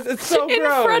 It's so In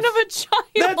gross. front of a child.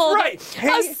 That's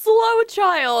right. A slow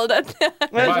child at that.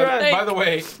 That's right. By the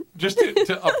way, just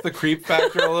to up the creep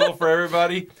factor a little for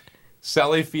everybody,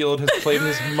 Sally Field has played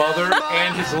his mother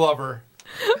and his lover.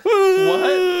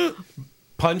 What?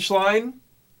 Punchline,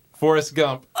 Forrest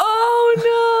Gump. Oh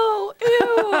no!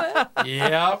 Ew.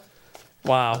 Yep.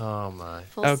 Wow. Oh my.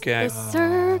 Uh, Okay. The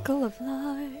circle of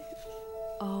life.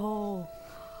 Oh.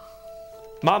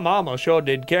 My mama sure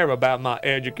did care about my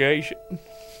education.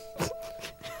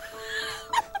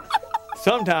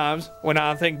 Sometimes, when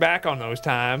I think back on those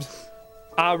times,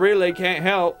 I really can't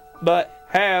help but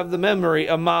have the memory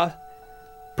of my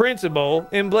principal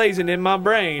emblazoned in my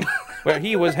brain, where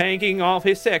he was hanging off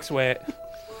his sex sweat.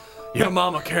 Your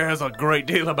mama cares a great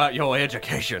deal about your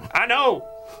education. I know!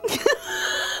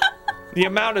 The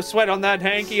amount of sweat on that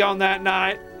hanky on that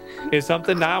night is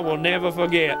something I will never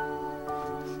forget.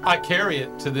 I carry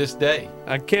it to this day.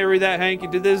 I carry that hanky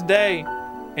to this day,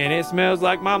 and it smells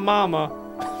like my mama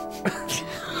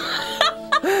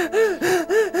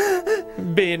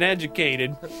being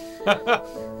educated.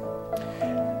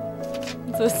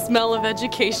 It's the smell of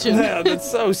education. Yeah, that's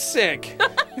so sick.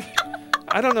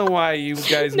 I don't know why you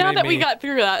guys Now made that me... we got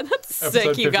through that, that's Episode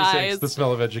sick, you 56, guys. The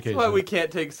smell of education. That's why we can't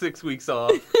take 6 weeks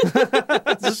off.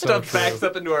 This So stuff true. backs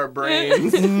up into our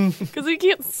brains. Because we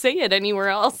can't say it anywhere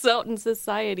else out in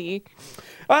society.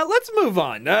 Let's move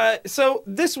on. So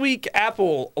this week,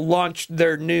 Apple launched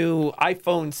their new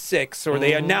iPhone 6, or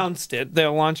they announced it.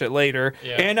 They'll launch it later.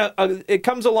 Yeah. And it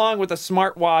comes along with a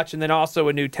smartwatch and then also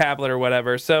a new tablet or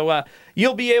whatever. So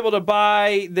you'll be able to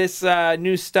buy this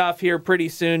new stuff here pretty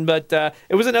soon. But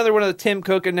it was another one of the Tim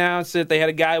Cook announced it. They had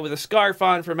a guy with a scarf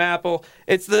on from Apple.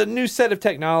 It's the new set of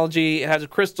technology. It has a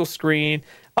crystal screen.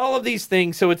 All of these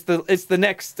things, so it's the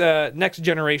next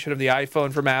generation of the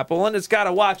iPhone from Apple, and it's got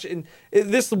a watch. And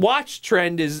this watch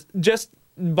trend is just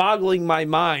boggling my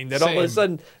mind that all of a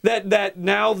sudden that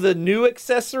now the new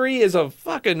accessory is a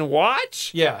fucking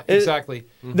watch. Yeah, exactly.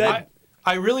 That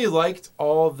I really liked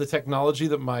all of the technology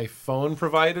that my phone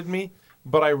provided me,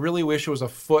 but I really wish it was a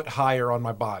foot higher on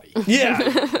my body. yeah,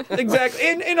 exactly,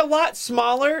 and a lot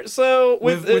smaller. So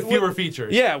With fewer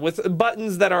features. Yeah, with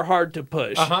buttons that are hard to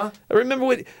push. Uh-huh. I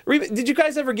remember did you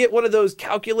guys ever get one of those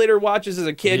calculator watches as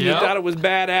a kid? You Yep. thought it was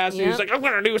badass. And you was Yep. like, I'm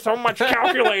going to do so much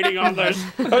calculating on this.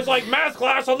 It's like math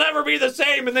class will never be the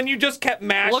same. And then you just kept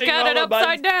mashing Look at all it the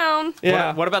upside buttons. down.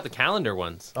 Yeah. What about the calendar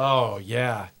ones? Oh,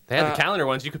 yeah. They had the calendar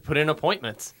ones. You could put in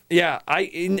appointments. Yeah,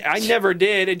 I never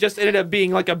did. It just ended up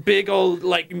being like a big old,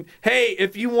 like, hey,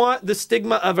 if you want the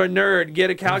stigma of a nerd, get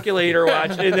a calculator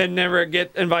watch and then never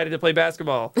get invited to play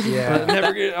basketball. Yeah.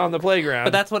 Never get on the playground. But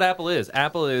that's what Apple is.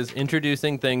 Apple is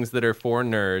introducing things that are for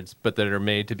nerds, but that are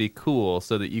made to be cool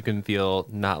so that you can feel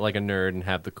not like a nerd and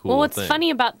have the cool Well, what's thing. funny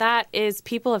about that is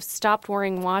people have stopped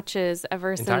wearing watches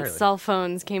ever Entirely. since cell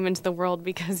phones came into the world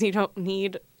because you don't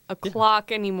need a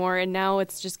clock anymore, and now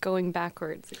it's just going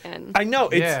backwards again. I know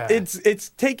it's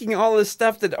taking all this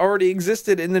stuff that already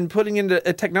existed and then putting into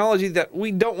a technology that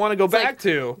we don't want to go back like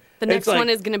to. The next one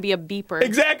is going to be a beeper.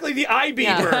 exactly the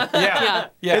iBeeper. Yeah.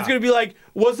 Yeah. It's going to be like,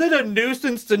 was it a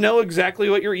nuisance to know exactly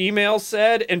what your email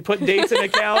said and put dates in a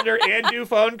calendar and do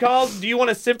phone calls? Do you want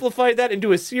to simplify that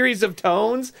into a series of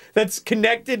tones that's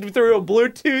connected through a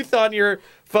Bluetooth on your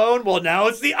phone? Well, now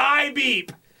it's the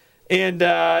iBeep. And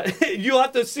you'll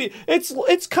have to see.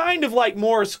 It's kind of like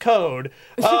Morse code,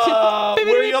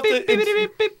 where you have to.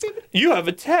 You have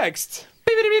a text.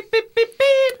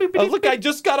 Oh, look! I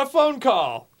just got a phone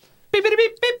call.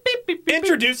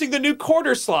 Introducing the new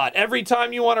quarter slot. Every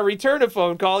time you want to return a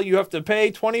phone call, you have to pay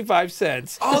 25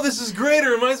 cents. Oh, this is great. It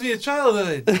reminds me of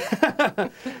childhood.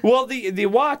 Well, the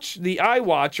watch, the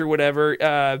iWatch or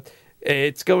whatever,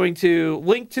 it's going to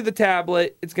link to the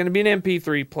tablet. It's going to be an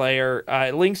MP3 player.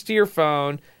 It links to your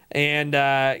phone and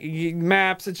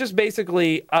maps. It's just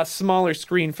basically a smaller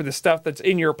screen for the stuff that's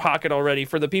in your pocket already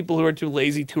for the people who are too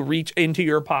lazy to reach into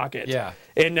your pocket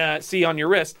and see on your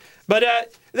wrist. But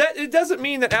that it doesn't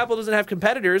mean that Apple doesn't have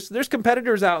competitors. There's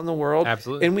competitors out in the world.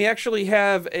 Absolutely. And we actually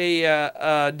have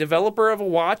a developer of a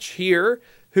watch here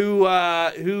who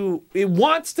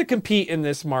wants to compete in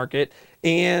this market,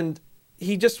 and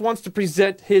he just wants to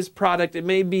present his product. It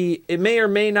may or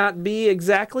may not be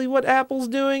exactly what Apple's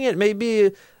doing. It may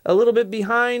be a little bit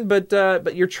behind,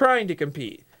 but you're trying to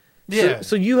compete. Yeah.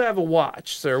 So you have a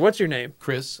watch, sir. What's your name?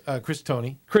 Chris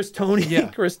Toney. Chris Toney. Yeah.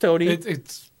 Chris Toney.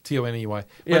 It's Toney. But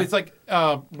Yeah. it's like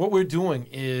what we're doing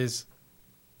is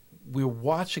we're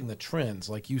watching the trends,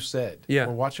 like you said. Yeah.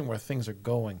 We're watching where things are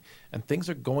going, and things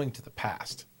are going to the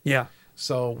past. Yeah.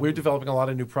 So we're developing a lot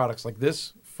of new products like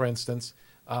this, for instance.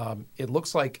 It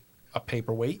looks like a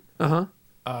paperweight,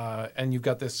 and you've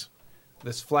got this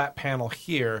flat panel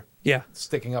here, Yeah.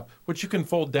 sticking up, which you can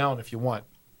fold down if you want.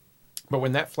 But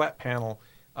when that flat panel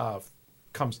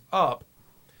comes up,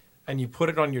 and you put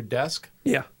it on your desk,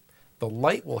 Yeah. the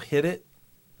light will hit it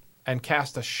and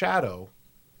cast a shadow,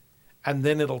 and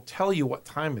then it'll tell you what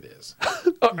time it is.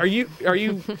 Are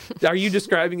you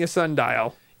describing a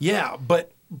sundial? Yeah,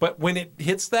 but when it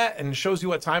hits that and shows you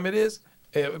what time it is,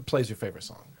 it plays your favorite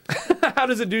song. How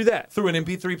does it do that? through an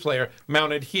MP3 player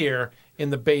mounted here in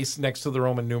the base next to the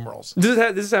Roman numerals. Does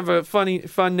this have a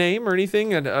fun name or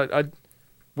anything?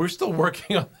 We're still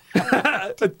working on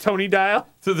A Tony dial?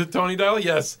 to the Tony dial.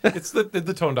 Yes, it's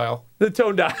the tone dial. The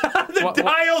tone dial. The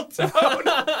dial tone.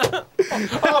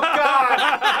 Oh God!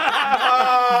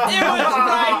 It was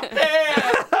right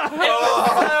there. It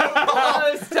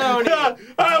was so close, Tony.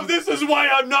 Oh, this is why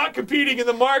I'm not competing in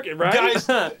the market, right? Guys,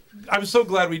 I'm so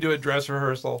glad we do a dress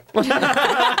rehearsal.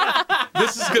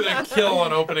 This is gonna kill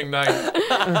on opening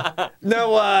night.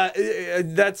 No,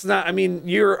 that's not. I mean,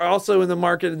 you're also in the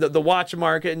market, the watch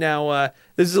market now.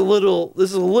 This is a little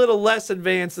less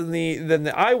advanced than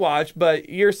the iWatch, but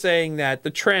you're saying that the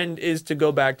trend is to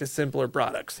go back to simpler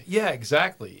products. Yeah,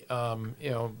 exactly.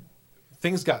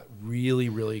 Things got really,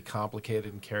 really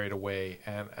complicated and carried away,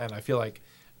 and I feel like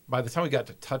by the time we got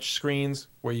to touch screens,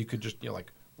 where you could just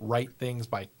write things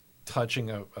by touching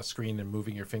a screen and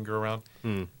moving your finger around,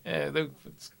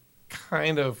 it's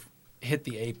kind of hit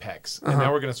the apex, and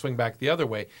now we're going to swing back the other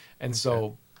way. And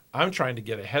so I'm trying to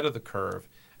get ahead of the curve,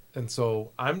 and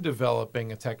so I'm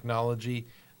developing a technology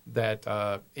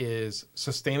that is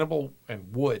sustainable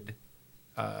and wood.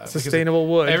 Sustainable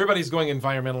wood. Everybody's going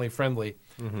environmentally friendly,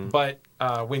 but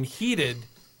when heated,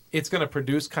 it's going to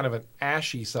produce kind of an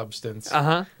ashy substance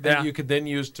that you could then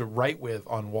use to write with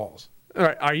on walls. All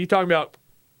right, are you talking about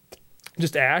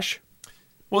just ash?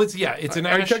 Well, it's an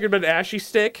Are you ash. talking about an ashy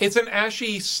stick? It's an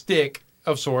ashy stick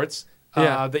of sorts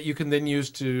that you can then use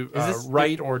to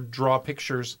write or draw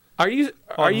pictures. Are you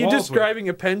walls describing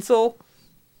a pencil?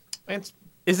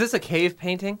 Is this a cave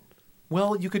painting?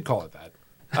 Well, you could call it that.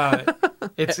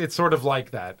 It's sort of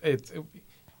like that.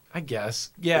 I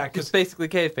guess, yeah, It's because basically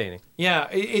cave painting. yeah,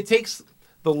 it takes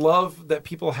the love that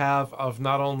people have of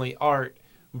not only art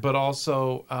but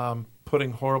also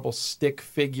putting horrible stick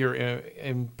figure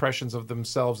impressions of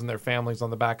themselves and their families on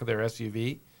the back of their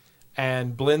SUV,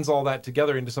 and blends all that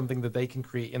together into something that they can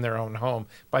create in their own home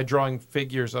by drawing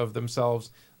figures of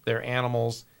themselves, their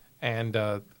animals, and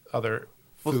other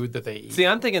food that they eat. See,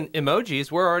 I'm thinking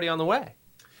emojis. We're already on the way.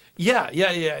 Yeah.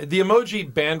 The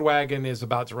emoji bandwagon is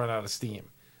about to run out of steam.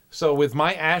 So with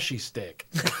my Ashy stick,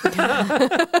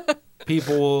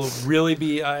 people will really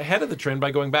be ahead of the trend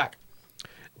by going back.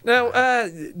 Now,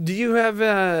 do you have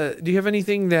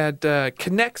anything that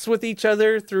connects with each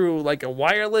other through like a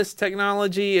wireless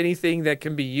technology? Anything that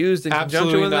can be used in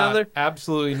conjunction with another?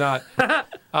 Absolutely not.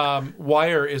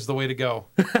 Wire is the way to go.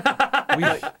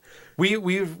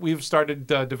 We've started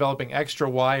developing extra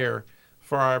wire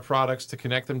for our products to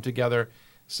connect them together,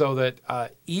 so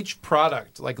that each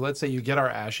product, like let's say you get our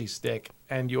Ashy stick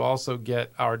and you also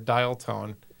get our dial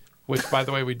tone, which by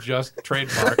the way we just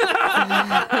trademarked.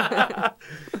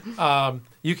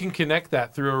 You can connect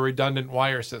that through a redundant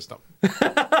wire system.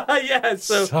 Yeah,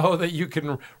 so that you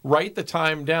can write the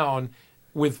time down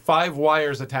with 5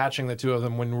 wires attaching the two of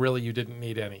them when really you didn't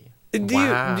need any. Do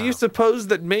you suppose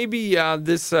that maybe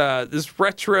this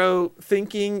retro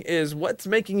thinking is what's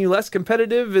making you less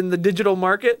competitive in the digital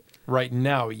market? Right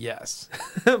now, yes.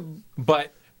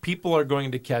 But people are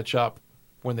going to catch up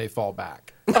when they fall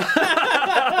back.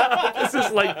 This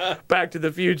is like Back to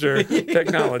the Future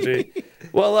technology.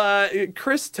 Well,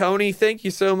 Chris Tony, thank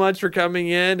you so much for coming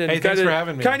in. And hey, thanks for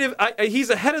having me. He's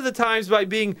ahead of the times by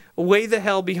being way the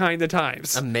hell behind the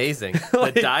times. Amazing.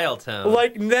 The dial tone.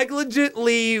 Like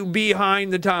negligently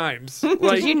behind the times.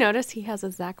 Like, Did you notice he has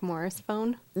a Zach Morris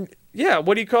phone? yeah,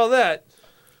 what do you call that?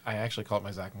 I actually call it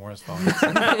my Zach Morris phone.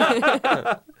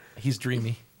 He's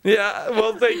dreamy. Yeah,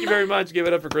 well, thank you very much. Give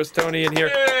it up for Chris Tony in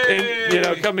here.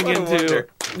 And, coming into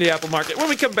the Apple market. When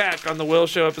we come back on the Will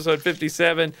Show, episode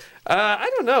 57,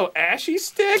 I don't know, Ashy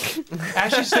stick?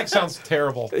 Ashy stick sounds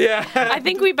terrible. Yeah. I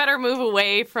think we better move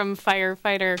away from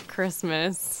Firefighter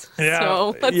Christmas. Yeah,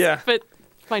 So let's yeah.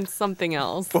 find something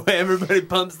else. Boy, everybody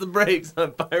pumps the brakes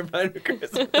on Firefighter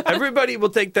Christmas. Everybody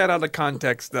will take that out of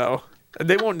context, though.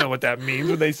 They won't know what that means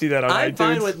when they see that on I'm iTunes.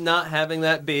 fine with not having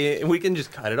that be. We can just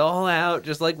cut it all out,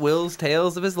 just like Will's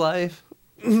tales of his life.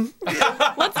 Let's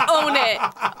own it.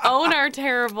 Own our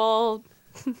terrible.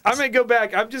 I'm going to go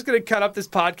back. I'm just going to cut up this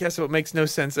podcast so it makes no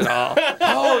sense at all.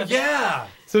 Oh, yeah.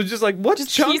 So just like, what Just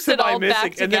chunks piece am it I all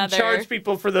back missing? And then together. charge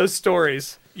people for those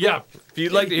stories. Yeah. If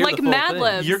you'd like to hear Like the full Mad thing.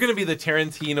 Libs. You're going to be the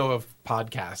Tarantino of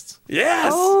podcasts.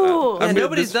 Yes. Oh. Yeah, I'm good.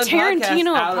 nobody's done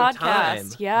Tarantino podcasts out of podcast.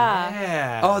 time. Yeah.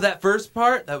 Yeah. Oh, that first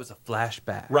part? That was a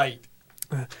flashback. Right.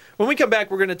 When we come back,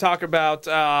 we're going to talk about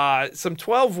some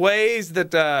 12 ways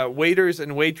that waiters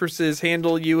and waitresses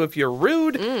handle you if you're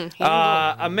rude.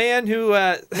 A man who...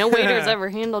 No waiter's ever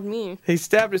handled me. He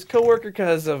stabbed his coworker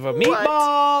because of a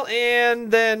meatball,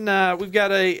 and then we've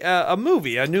got a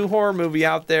movie, a new horror movie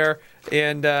out there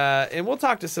And we'll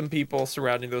talk to some people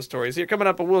surrounding those stories. Here, coming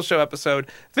up, a Will Show episode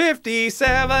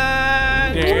 57.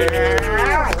 Yeah.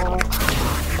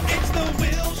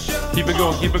 Keep it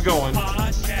going, keep it going.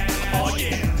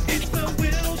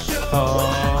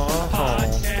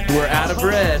 We're out of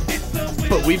bread,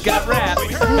 but we've got wrap.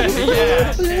 Yeah.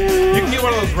 You can get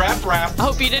one of those wraps. I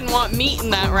hope you didn't want meat in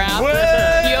that wrap.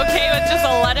 Whoa! You okay with just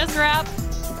a lettuce wrap?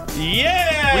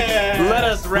 Yeah! Let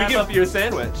us wrap up your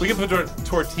sandwich. We can put a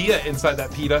tortilla inside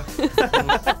that pita.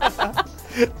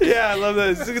 Yeah, I love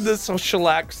this. Look at this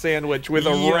shellac sandwich with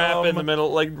a wrap in the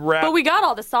middle, like wrap. But we got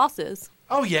all the sauces.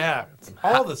 Oh, yeah.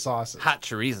 All the sauces. Hot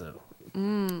chorizo.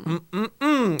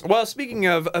 Well, speaking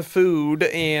of food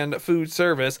and food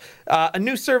service, a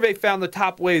new survey found the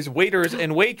top ways waiters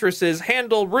and waitresses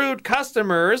handle rude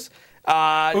customers.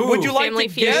 Would you like Family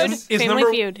to Feud. guess? Family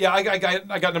Feud. Yeah,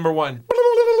 I got number one.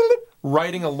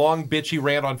 Writing a long bitchy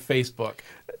rant on Facebook.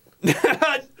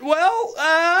 Well,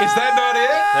 Is that not it?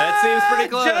 That seems pretty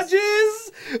close.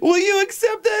 Judges, will you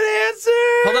accept that answer?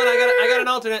 Hold on, I got an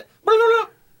alternate.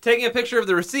 Taking a picture of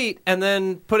the receipt and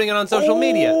then putting it on social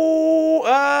media.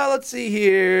 Oh, let's see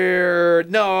here.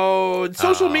 No,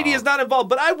 social media is not involved,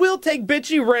 but I will take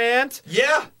bitchy rant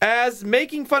Yeah. as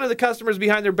making fun of the customers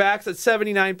behind their backs at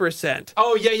 79%.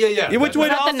 Oh, yeah. Which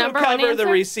would that the also number one cover the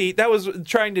answer? receipt. That was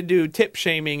trying to do tip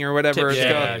shaming or whatever. it's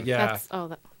Yeah, called. yeah. That's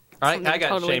I something got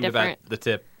totally shamed different. about the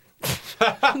tip.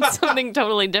 Something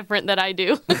totally different that I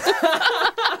do.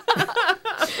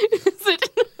 Is it?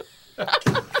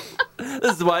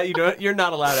 This is why you're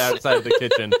not allowed outside of the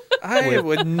kitchen. I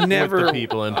would never. With the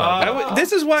people in public.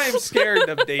 This is why I'm scared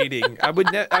of dating.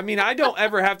 I mean, I don't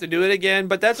ever have to do it again.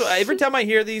 But that's what, every time I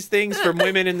hear these things from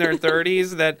women in their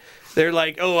 30s that they're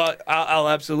like, "Oh, I'll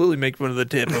absolutely make fun of the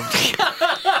tip."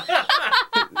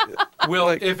 Will,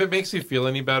 if it makes you feel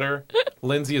any better,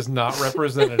 Lindsay is not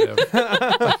representative.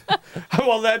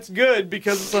 Well, that's good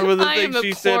because of some of the I am things a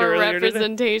she said poor earlier today.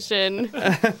 representation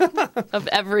of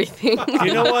everything.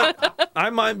 You know what? I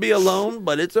might be alone,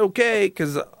 but it's okay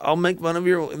because I'll make fun of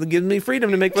your. It gives me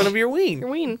freedom to make fun of your ween. Your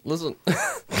ween. Listen,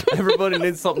 everybody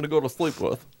needs something to go to sleep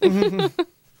with.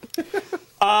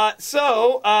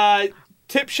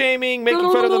 Tip shaming,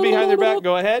 making fun of them behind their back.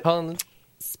 Go ahead.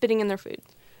 Spitting in their food.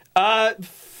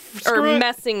 Screw Or it.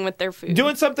 messing with their food.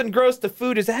 Doing something gross to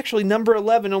food is actually number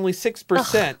 11, only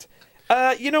 6%.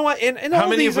 You know what? And How all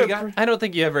many these have we are- got? I don't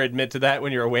think you ever admit to that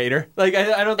when you're a waiter. Like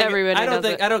I don't think Everybody does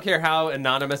it. I don't care how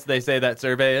anonymous they say that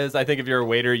survey is. I think if you're a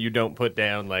waiter, you don't put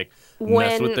down like mess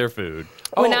When- with their food.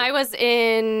 When I was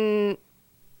in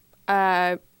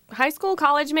high school,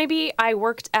 college maybe, I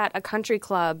worked at a country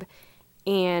club,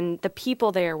 and the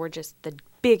people there were just the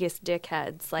biggest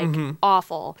dickheads, like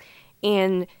awful.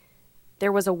 And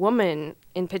there was a woman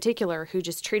in particular who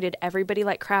just treated everybody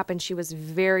like crap, and she was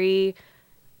very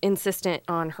insistent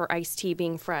on her iced tea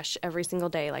being fresh every single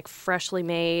day, like freshly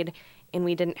made, and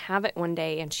we didn't have it one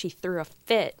day, and she threw a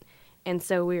fit. And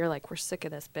so we were like, we're sick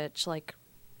of this bitch. Like,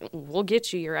 we'll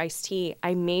get you your iced tea.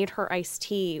 I made her iced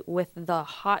tea with the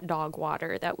hot dog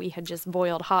water that we had just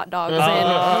boiled hot dogs in.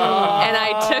 And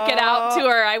I took it out to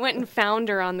her. I went and found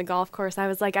her on the golf course. I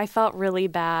was like, I felt really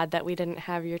bad that we didn't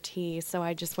have your tea, so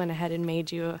I just went ahead and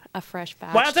made you a fresh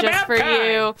batch Well, it's just about for time.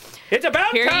 you. It's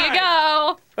about Here time. you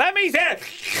go. Let me say it.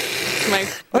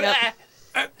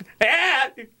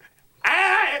 Yep.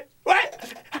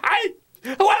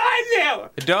 What I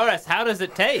do? Doris, how does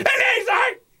it taste? It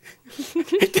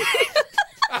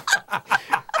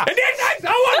tastes like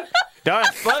someone. Doris,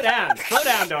 slow down,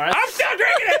 Doris. I'm still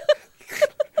drinking it.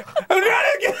 I'm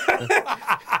trying to get.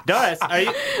 Doris, are you?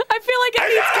 I feel like it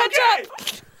needs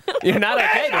ketchup. You're not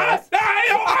okay, Doris.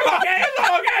 I'm okay. It's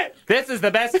all okay. This is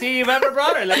the best tea you've ever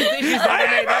brought her. Let me see. She's never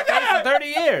made that face in 30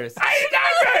 years. It's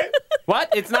not good. What?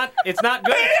 It's not good. It's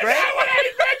great. That's what I'm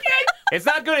drinking. It's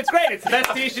not good. It's great. It's the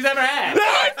best tea she's ever had. No,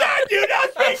 it's not. You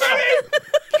don't speak to me.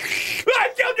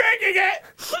 I'm still drinking it.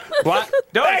 What?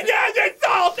 Doris, It's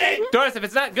salty. Doris, if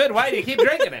it's not good, why do you keep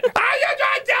drinking it? I'm just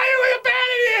trying to tell you what bad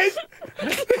it is.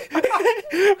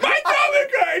 My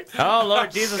stomach hurts. Oh,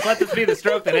 Lord Jesus, let this be the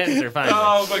stroke that ends her finally.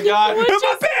 Oh, my God.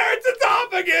 My parents'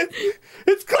 esophagus.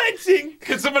 It's clenching.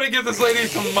 Can somebody give this lady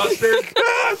some mustard?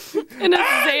 And a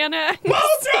Xanax.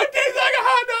 Whole throat tastes like a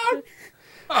hot dog.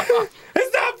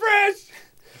 It's not fresh.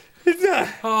 It's not.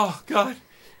 Oh, God.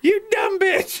 You dumb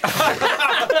bitch.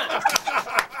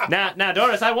 Now,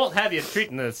 Doris, I won't have you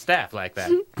treating the staff like that.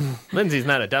 Lindsay's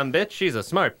not a dumb bitch. She's a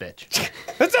smart bitch.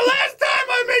 That's the last time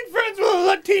I made friends with a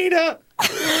Latina.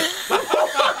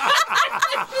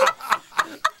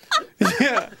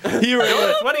 Yeah, you were.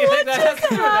 Doris, what do you think that has to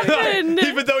do with anything? Happened.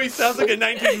 Even though he sounds like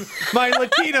my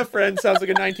Latina friend sounds like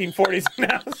a 1940s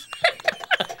mouse.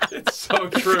 It's so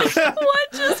true.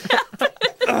 What just happened?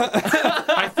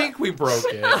 I think we broke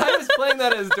it. I was playing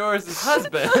that as Doris's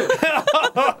husband.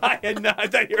 I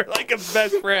thought you were like a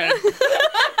best friend.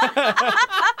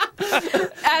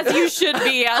 As you should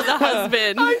be as a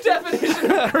husband. My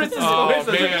definition of Chris's voice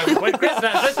is man. when Chris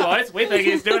does this voice, we think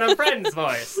he's doing a friend's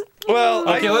voice. Well,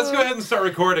 Okay, let's go ahead and start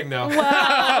recording now. Wow.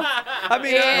 I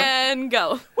mean, And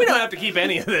go. We don't have to keep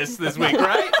any of this week,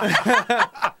 right?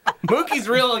 Mookie's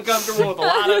real uncomfortable with a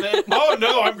lot of it. Oh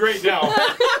no, I'm great now.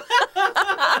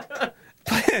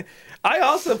 I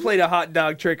also played a hot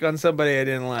dog trick on somebody I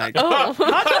didn't like. Oh.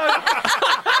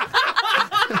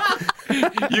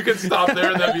 You can stop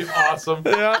there, and that'd be awesome.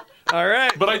 Yeah. All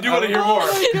right. But I do want to hear more.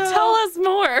 Tell us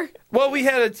more. Well, we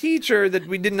had a teacher that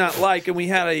we did not like, and we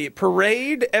had a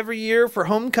parade every year for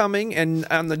homecoming. And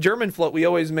on the German float, we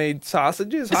always made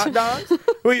sausages, hot dogs.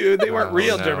 They weren't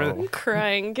real no. German. I'm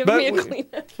crying. Give But me a we-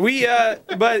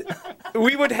 Kleenex. But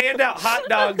we would hand out hot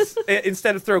dogs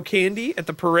instead of throw candy at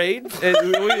the parade. And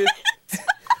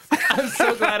I'm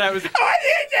so glad I was. I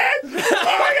did this! Oh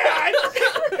my God!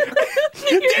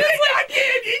 You're just like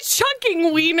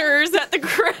chucking wieners at the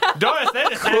crowd. Doris, they're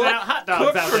just handing out hot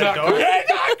dogs out there, Doris. It's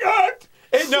not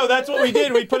good. No, that's what we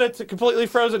did. We put a completely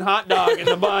frozen hot dog in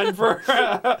the bun for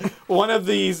one of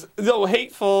these little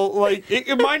hateful. Like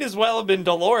it might as well have been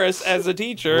Dolores as a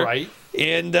teacher, Right.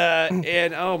 And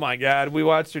oh my God, we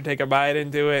watched her take a bite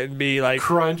into it and be like,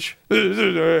 Crunch.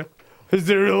 "Is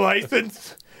there a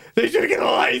license? They should get a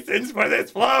license for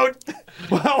this float.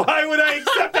 Well, why would I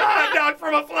accept a hot dog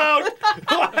from a float?"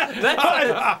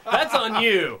 That's on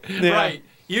you. Yeah. Right.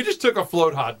 You just took a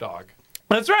float hot dog.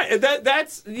 That's right.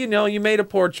 That's you made a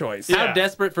poor choice. Yeah. How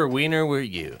desperate for wiener were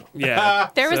you? Yeah.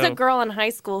 There was So- a girl in high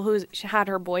school who had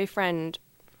her boyfriend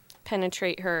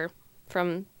penetrate her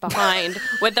from behind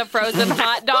with a frozen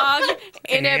hot dog,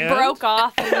 and it And? broke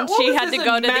off, and she was had to this,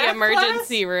 go in to the math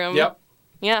emergency room. Yep.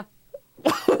 Yeah.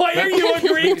 Why are you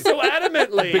agreeing so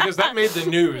adamantly? Because that made the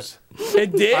news.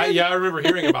 It did. Yeah, I remember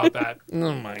hearing about that.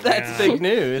 Oh my God. That's big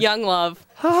news. Young love.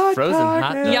 Frozen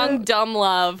hot dog. Young dumb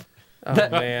love. Oh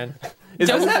man. Is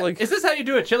That this, was how, like- is this how you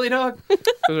do a chili dog?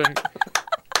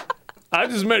 I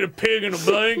just made a pig in a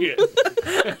blanket.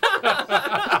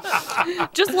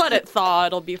 Just let it thaw.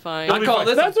 It'll be fine. I call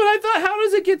this. That's what I thought. How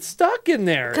does it get stuck in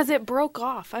there? Because it broke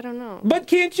off. I don't know. But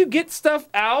can't you get stuff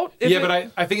out? Yeah,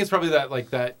 but I think it's probably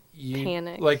that you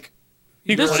Panic. like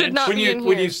This should not when be you in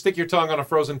when here. you stick your tongue on a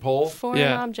frozen pole. Foreign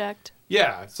Yeah. object.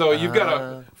 Yeah, so you've got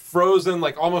a frozen,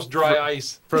 like almost dry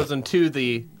ice Frozen to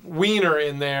the. wiener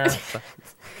in there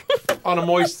on a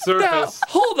moist Now, surface.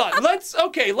 hold on.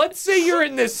 Let's say you're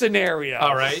in this scenario.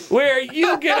 All right. Where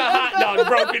you get a hot dog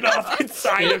broken off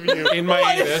inside of you. In my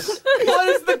anus. What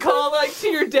is the call like to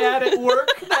your dad at work?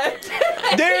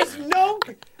 There's no.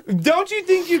 Don't you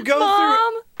think you go Mom?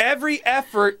 through every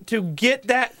effort to get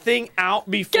that thing out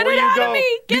before Get it you out go of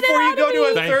me! Get it before you out go of to a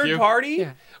me! Thank third you. party?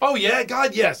 Oh yeah,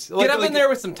 God yes. Get up in there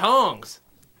with some tongs.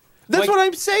 That's Like- what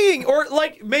I'm saying. Or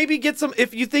like maybe get some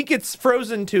if you think it's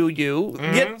frozen to you,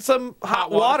 get some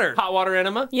hot water. Hot water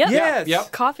enema. Yep. Yes.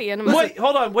 Yep. Coffee enema. Wait,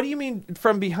 hold on. What do you mean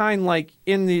from behind, like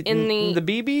in the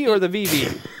BB or the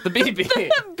VB? The BB.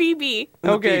 BB.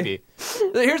 The Okay.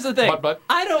 BB. Here's the thing. But-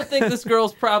 I don't think this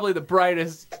girl's probably the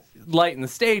brightest light in the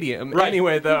stadium. Right.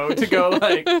 Anyway, though, to go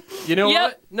like, you know Yep.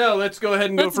 what? No, let's go ahead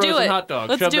and go Let's do frozen it. hot dog.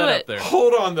 Let's Shove do that it. up there.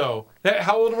 Hold on though.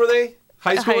 How old were they?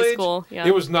 High school High age? school, yeah.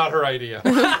 It was not her idea.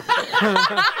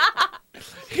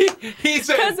 he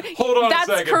said, 'Cause hold on that's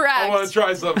a second. correct. I want to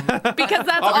try something. Because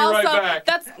that's I'll be also right back.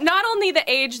 that's not only the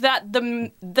age that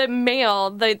the male,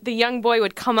 the young boy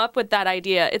would come up with that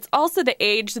idea. It's also the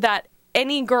age that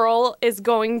any girl is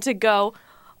going to go,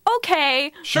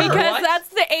 okay, Sure. because What? that's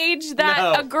the age that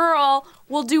No. a girl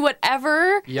will do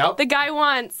whatever Yep. the guy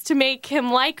wants to make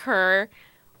him like her.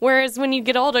 Whereas when you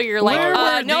get older, you're like, Where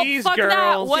were no, these fuck that.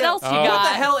 girls? What Yeah. else you Oh. What got?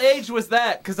 the hell age was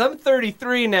that? Because I'm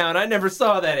 33 now, and I never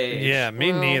saw that age. Yeah,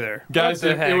 me neither. Guys, What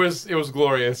the it heck? was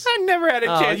glorious. I never had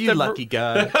a Oh, chance you to. lucky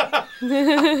guy.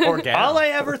 Or gal. All I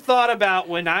ever thought about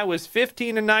when I was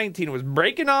 15 and 19 was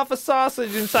breaking off a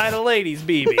sausage inside a lady's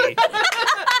BB.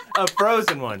 A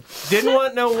frozen one. Didn't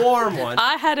want no warm one.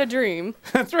 I had a dream.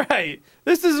 That's right.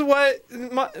 This is what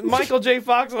Michael J.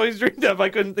 Fox always dreamed of. I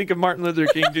couldn't think of Martin Luther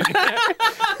King Jr.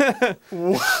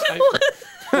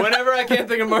 Whenever I can't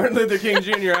think of Martin Luther King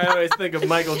Jr., I always think of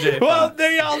Michael J. Well, Fox.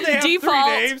 they have Default.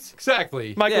 3 names.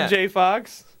 Exactly. Michael Yeah. J.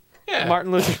 Fox, Yeah.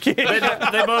 Martin Luther King.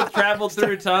 They both traveled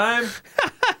through time.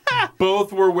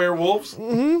 both were werewolves.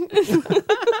 Mm-hmm.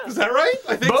 Is that right?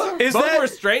 I think so. Both were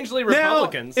strangely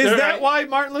Republicans. Now, is They're that right. why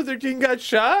Martin Luther King got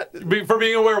shot? For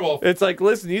being a werewolf. It's like,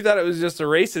 listen, you thought it was just a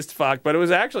racist fuck, but it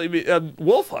was actually a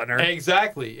wolf hunter.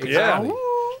 Exactly. Yeah.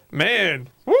 Man.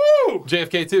 Woo!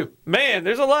 JFK too. Man,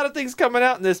 there's a lot of things coming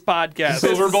out in this podcast.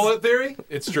 Silver bullet theory?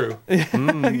 It's true.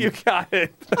 You got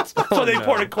it. So they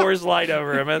poured a Coors Light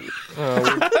over him.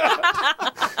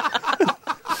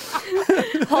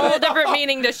 Whole different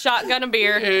meaning to shotgun a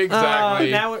beer.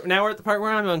 Exactly. Now we're at the part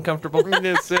where I'm uncomfortable.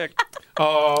 It's sick.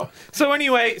 Oh, So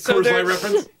anyway, Coors Light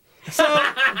reference.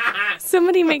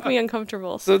 Somebody make me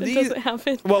uncomfortable. So It these- doesn't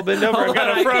happen. Well, bend over. I've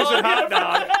got a frozen hot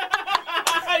dog.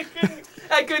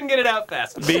 I couldn't get it out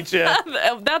fast. Beat you. That's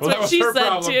That what was she her said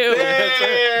problem. too.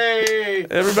 Yay!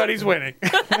 Everybody's winning.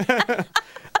 Did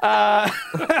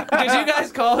you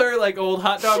guys call her like old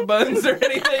hot dog buns or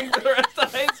anything for the rest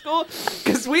of high school?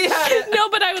 Because we had it. No,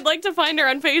 but I would like to find her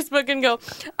on Facebook and go,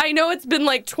 I know it's been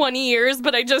like 20 years,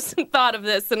 but I just thought of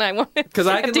this and I wanted Because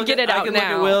I can to look get at, it out I can now.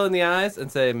 look at Will in the eyes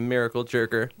and say miracle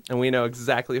jerker, and we know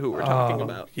exactly who we're talking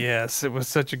about. Yes, it was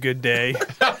such a good day.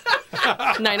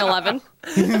 9/11.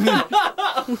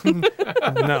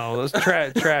 No, it was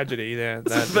tragedy. The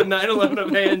 9/11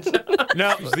 of Ange.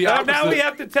 No, the now opposite. we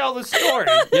have to tell the story.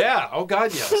 Yeah. Oh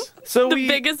God, yes. So The we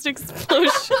biggest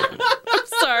explosion. I'm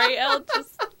sorry, I'll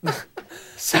just...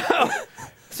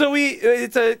 So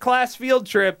it's a class field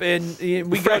trip, and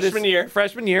we go to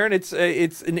freshman year, and it's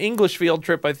an English field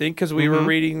trip, I think, because we were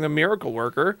reading The Miracle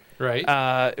Worker, Right.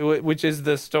 which is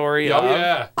the story Oh of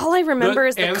yeah. All I remember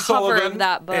is the Anne cover Sullivan, of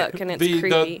that book, and it's the,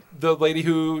 creepy. The lady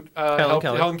who helped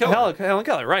Keller. Helen Keller. Helen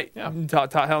Keller, right? Yeah.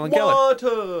 Taught Helen Keller.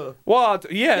 Water.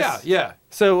 What? Yes. Yeah.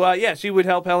 So she would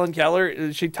help Helen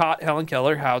Keller. She taught Helen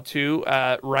Keller how to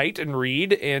write and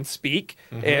read and speak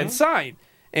and sign.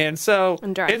 And so,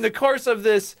 And drive. in the course of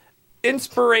this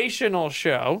inspirational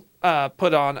show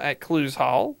put on at Clues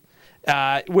Hall,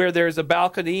 where there's a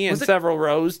balcony and several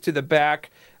rows to the back,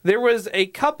 there was a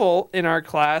couple in our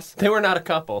class. They were not a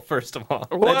couple, first of all.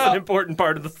 Well, That's an important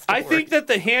part of the story. I think that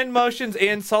the hand motions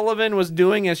Anne Sullivan was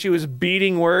doing as she was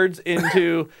beating words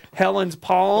into Helen's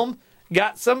palm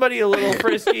got somebody a little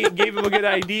frisky and gave him a good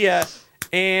idea.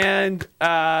 And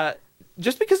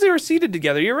just because they were seated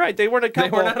together, you're right, they weren't a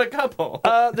couple. they were not a couple.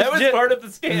 This that was di- part of the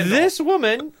scandal. This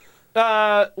woman,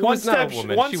 one was not a step,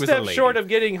 woman. one She was a step lady. short of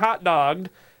getting hot dogged,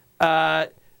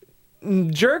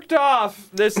 jerked off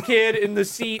this kid in the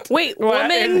seat. Wait, in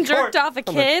woman the jerked court. off a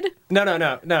kid? No.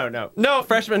 No.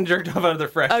 Freshman jerked off other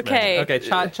freshmen. Okay.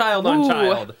 Child on Ooh,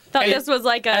 child. Thought And this was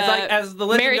like a as the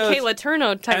legend Mary goes- Kay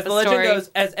Letourneau type As the of legend story.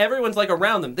 goes, as everyone's like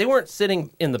around them, they weren't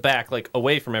sitting in the back, like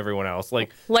away from everyone else.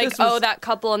 Like, Like, this was- that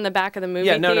couple in the back of the movie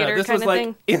yeah, no. theater This kind was of like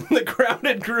thing? in the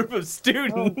crowded group of Oh,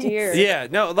 students. dear. Yeah,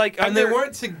 no, like And they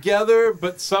weren't together,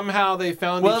 but somehow they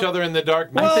found Well, each other in the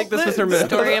darkness. I think this was her move.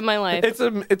 Story of my life. It's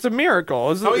a miracle.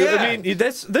 Oh, yeah. I mean,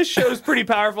 this show's pretty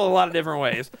powerful in a lot of different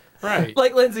ways. Right.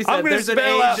 Like Lindsay I'm said, gonna there's an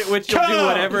spell age out, at which you'll do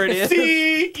whatever it is.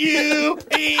 C-U-M.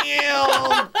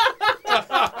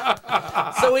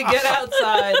 So we get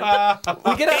outside.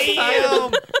 We get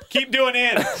outside. Keep doing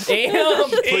it.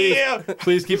 Am.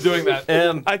 Please keep doing that.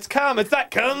 It's come. It's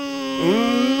that come.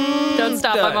 Don't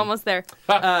stop. Done. I'm almost there.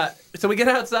 So we get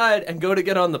outside and go to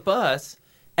get on the bus,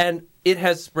 and it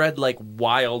has spread like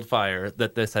wildfire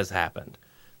that this has happened.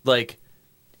 Like,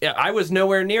 yeah, I was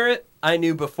nowhere near it. I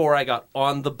knew before I got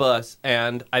on the bus,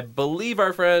 and I believe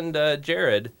our friend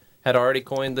Jared had already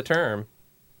coined the term,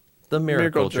 the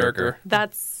miracle jerker.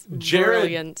 That's Jared-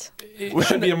 brilliant. It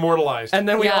should be immortalized. And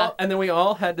then we Yeah.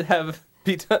 all had to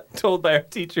be told by our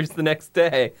teachers the next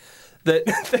day that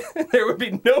there would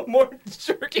be no more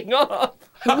jerking off.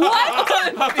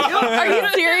 What? Are you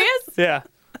serious? Yeah.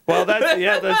 Well, that's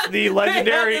the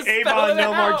legendary They had to spell Avon it no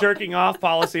more out. jerking off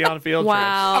policy on field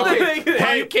Wow.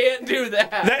 Hey. You can't do that.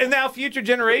 trips. And now future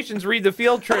generations read the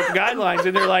field trip guidelines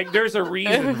and they're like, there's a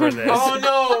reason for this. Oh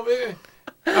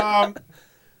no,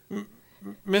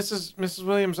 Mrs.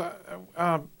 Williams,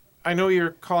 I know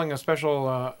you're calling a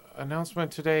special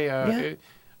announcement today.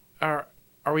 Are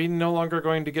we no longer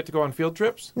going to get to go on field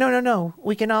trips? No.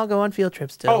 We can all go on field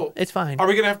trips still. Oh, It's fine. Are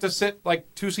we gonna have to sit like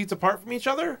 2 seats apart from each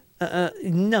other?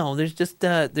 No, there's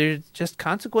just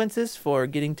consequences for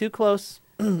getting too close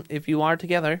if you are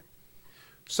together.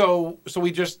 So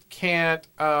we just can't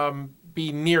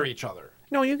be near each other.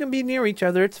 No, you can be near each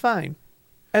other. It's fine.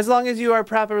 As long as you are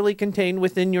properly contained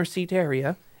within your seat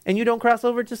area and you don't cross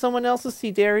over to someone else's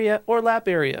seat area or lap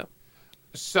area.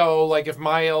 So, like, if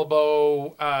my elbow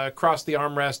crossed the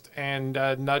armrest and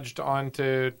nudged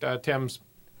onto Tim's,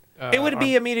 It would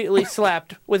be immediately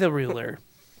slapped with a ruler.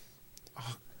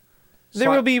 There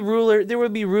will be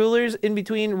rulers in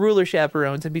between, ruler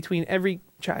chaperones in between every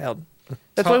child.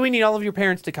 That's why we need all of your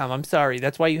parents to come. I'm sorry.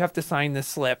 That's why you have to sign this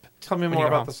slip. Tell me when more you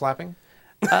go about home. the slapping.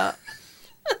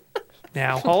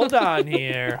 Now, hold on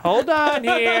here. Hold on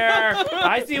here.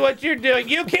 I see what you're doing.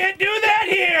 You can't do that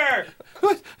here.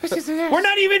 We're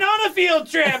not even on a field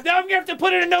trip. Now I'm going to have to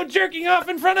put in a no jerking off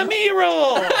in front of me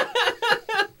rule.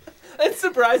 It's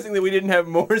surprising that we didn't have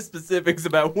more specifics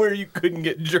about where you couldn't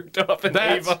get jerked off in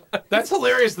Avon. That's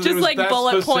hilarious. That it Just was like that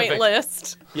bullet specific. point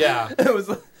list. Yeah. It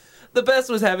was the best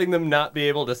was having them not be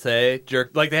able to say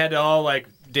jerk. Like they had to all like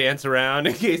dance around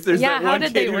in case there's Yeah, that how one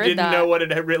did kid they who word didn't that? know what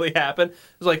had really happened. It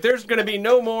was like there's going to be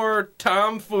no more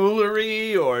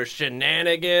tomfoolery or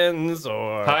shenanigans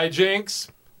or Hijinks.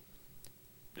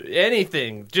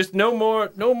 anything. Just no more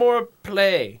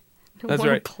play. That's One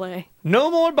right. Play. No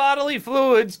more bodily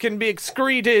fluids can be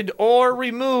excreted or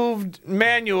removed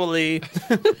manually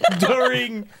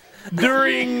during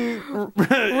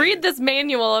Read this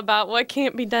manual about what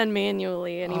can't be done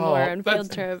manually anymore on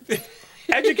field trips.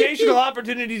 educational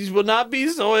opportunities will not be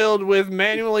soiled with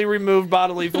manually removed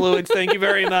bodily fluids. Thank you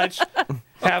very much.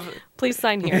 Please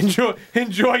sign here.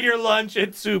 Enjoy your lunch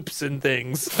at soups and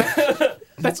things.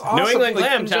 That's awesome. New England Like,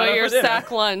 clam Enjoy chowder your for dinner.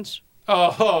 sack lunch.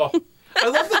 Oh, I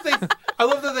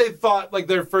love that they thought like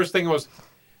their first thing was,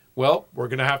 well, we're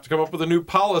gonna have to come up with a new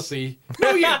policy.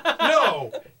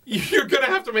 No, you're gonna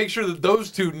have to make sure that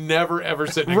those two never ever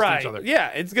sit next to each other. Yeah,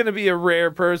 it's going to be a rare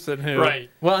person who. Right.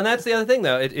 Well, and that's the other thing,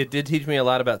 though. It did teach me a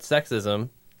lot about sexism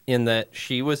in that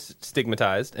she was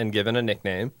stigmatized and given a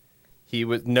nickname. He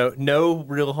was no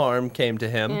real harm came to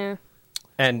him, Yeah.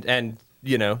 and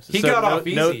you know He got off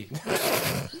easy.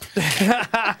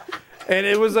 And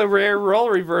it was a rare role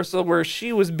reversal where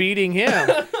she was beating him.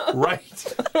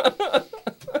 Right.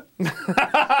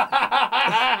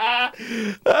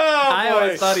 I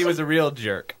always thought he was a real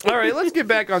jerk. All right, let's get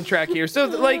back on track here. So,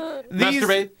 like, these.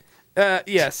 Masturbate.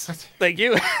 Yes, thank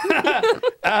you.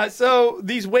 So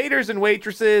these waiters and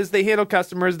waitresses, they handle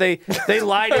customers. They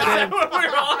lie to them.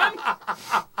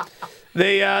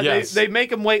 Yes. They make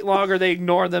them wait longer. They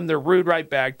ignore them. They're rude right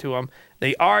back to them.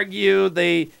 They argue.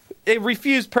 They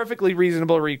refuse perfectly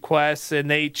reasonable requests, and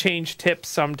they change tips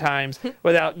sometimes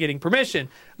without getting permission.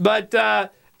 But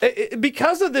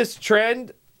because of this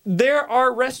trend, there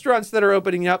are restaurants that are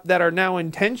opening up that are now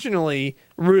intentionally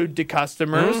rude to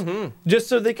customers, just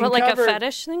so they can What, like cover. a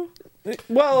fetish thing?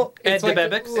 Well, It's Ed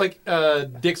like,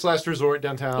 DeBevick's? Dick's Last Resort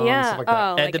downtown. Yeah. Stuff like that.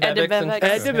 Oh, like Ed Ed DeBevick's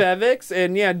and- DeBevick's. Ed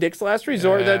DeBevick's and Dick's Last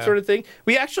Resort, that Yeah. sort of thing.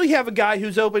 We actually have a guy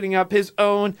who's opening up his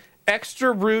own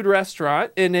extra rude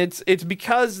restaurant, and it's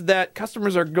because that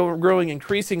customers are growing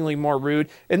increasingly more rude,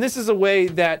 and this is a way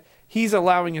that he's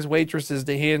allowing his waitresses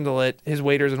to handle it, his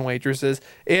waiters and waitresses,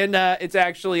 and it's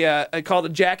actually called a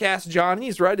Jackass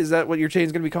Johnny's, right? Is that what your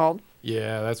chain's going to be called?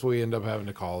 Yeah, that's what we end up having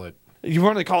to call it. You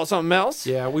want to call it something else?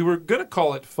 Yeah, we were going to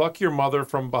call it Fuck Your Mother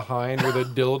from Behind with a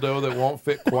dildo that won't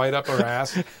fit quite up her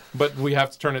ass, but we have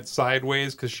to turn it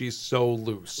sideways because she's so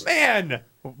loose. Man!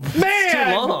 Too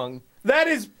long. That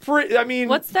is pretty. I mean,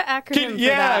 What's the acronym for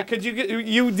yeah, that? could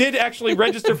you did actually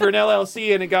register for an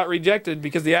LLC and it got rejected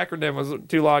because the acronym was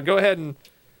too long. Go ahead and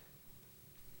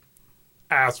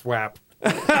Ass whap.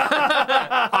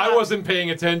 I wasn't paying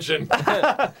attention.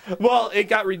 well, it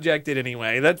got rejected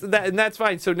anyway. That's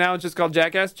fine. So now it's just called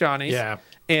Jackass Johnny's. Yeah.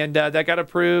 And that got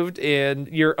approved, and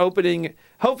you're opening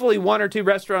hopefully one or two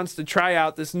restaurants to try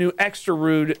out this new extra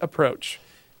rude approach.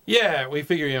 Yeah, we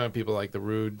figure, people like the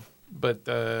rude, but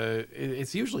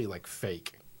it's usually like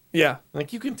fake. Yeah.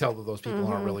 Like you can tell that those people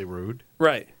aren't really rude.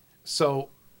 Right. So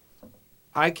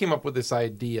I came up with this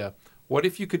idea. What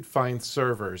if you could find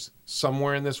servers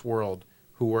somewhere in this world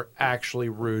who were actually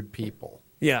rude people?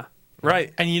 Yeah.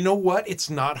 Right. And you know what? It's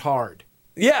not hard.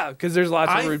 Yeah, because there's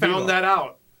lots of I rude found people. that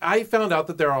out. I found out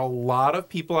that there are a lot of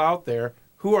people out there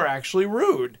who are actually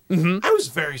rude. Mm-hmm. I was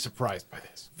very surprised by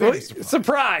this. Very surprised.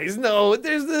 Surprise! No,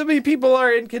 people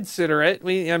are inconsiderate.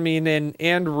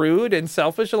 And rude and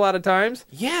selfish a lot of times.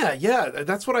 Yeah.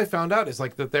 That's what I found out. Is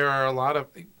like that there are a lot of.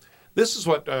 This is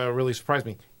what really surprised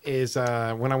me. Is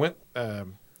when I went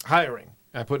hiring,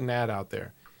 I put an ad out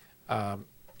there.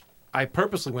 I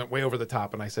purposely went way over the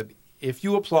top, and I said, if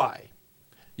you apply,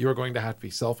 you are going to have to be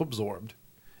self-absorbed.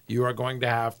 You are going to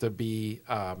have to be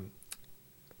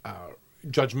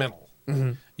judgmental.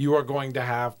 Mm-hmm. You are going to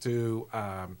have to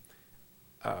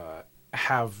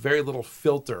have very little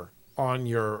filter on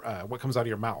your what comes out of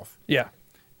your mouth. Yeah.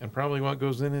 And probably what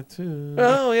goes in it too.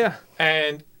 Oh yeah.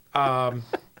 And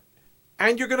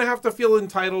you're going to have to feel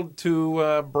entitled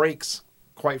to breaks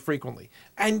quite frequently.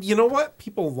 And you know what?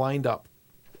 People lined up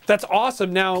That's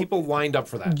awesome. Now, People lined up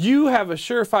for that. you have a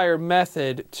surefire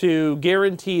method to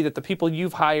guarantee that the people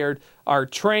you've hired are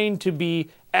trained to be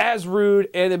as rude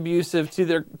and abusive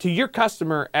to your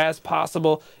customer as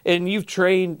possible. And you've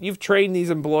trained these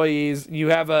employees. You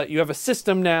have a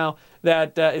system now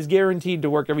that is guaranteed to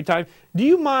work every time. Do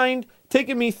you mind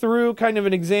taking me through kind of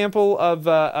an example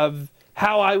of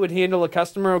how I would handle a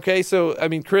customer? Okay, so I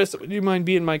mean, Chris, would you mind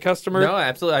being my customer? No,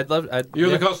 absolutely. You're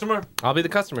the customer? I'll be the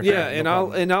customer. Yeah,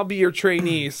 and I'll be your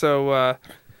trainee. So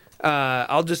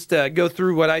I'll just go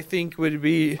through what I think would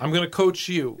be. I'm going to coach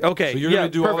you. Okay, So you're yeah,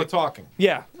 going to do all the perfect. talking.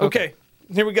 Yeah. Okay.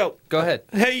 Here we go. Go ahead.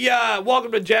 Hey,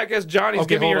 welcome to Jackass Johnny's.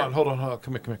 Okay, Give me hold on.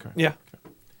 Come here. Yeah.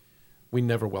 We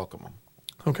never welcome him.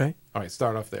 Okay. All right,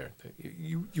 start off there.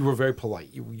 You were very polite.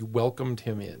 You welcomed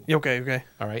him in. Okay.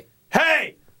 All right?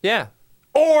 Hey, Yeah.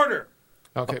 order.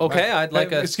 Okay. Okay, I'd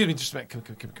like a- Excuse me, just a minute. Come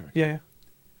here. Yeah.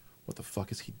 What the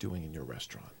fuck is he doing in your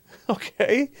restaurant?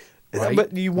 Okay. Right,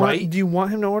 But do you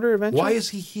want him to order eventually? Why is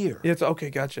he here? It's okay.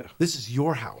 Gotcha. This is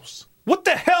your house. What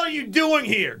the hell are you doing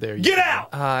here? There you Get go.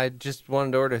 out. I just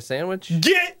wanted to order a sandwich.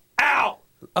 Get out.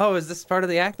 Oh, is this part of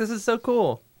the act? This is so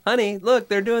cool. Honey, look,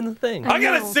 they're doing the thing. I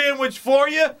got a sandwich for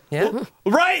you. Yeah?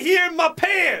 Right here in my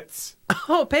pants.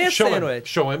 Oh, pants Show sandwich. him.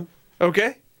 Show him.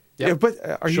 Okay. Yep. Yeah, but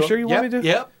are you sure you want me to?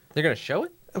 Yep. They're going to show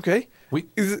it? Okay. We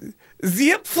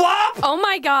Zip flop. Oh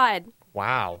my God.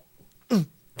 Wow.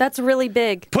 That's really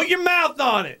big. Put your mouth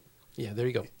on it. Yeah, there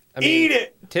you go. I mean, Eat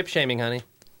it. Tip shaming, honey.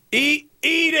 Eat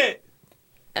it.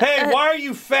 Hey, why are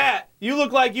you fat? You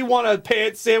look like you want a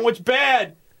pants sandwich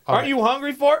bad. All Aren't right. you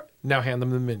hungry for it? Now hand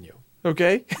them the menu.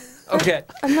 Okay. Okay.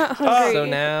 I'm not hungry So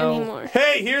now- anymore.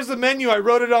 Hey, here's the menu. I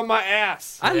wrote it on my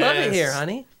ass. I love it Yes. here,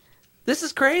 honey. This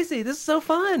is crazy. This is so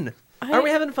fun. Are we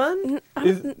having fun?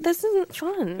 This isn't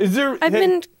fun. Is there? I've hey,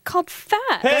 been called fat.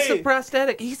 Hey. That's a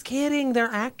prosthetic. He's kidding.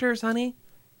 They're actors, honey.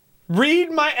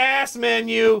 read my ass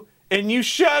menu, and you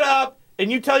shut up and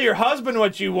you tell your husband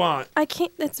what you want. I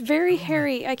can't. It's very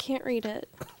hairy. I can't read it.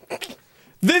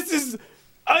 This is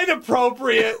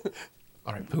inappropriate.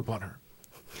 All right, poop on her.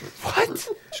 What?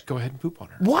 Just go ahead and poop on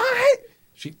her. What?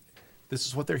 This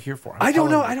is what they're here for. I don't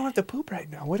know. telling I you. don't have to poop right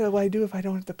now. What do I do if I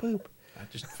don't have to poop? I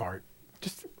just fart.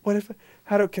 Just what if?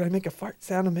 Can I make a fart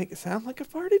sound and make it sound like I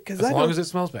farted? Because As long as it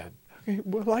smells bad. okay,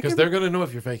 well, I Because can, they're going to know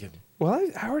if you're faking. well,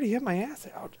 I already have my ass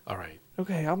out. All right.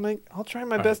 Okay, I'll try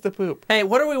my best to poop. Hey,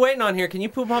 what are we waiting on here? Can you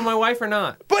poop on my wife or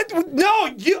not? But no,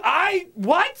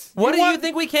 what? What do you want-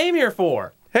 think we came here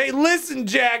for? Hey, listen,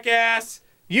 jackass.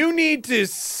 You need to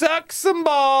suck some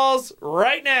balls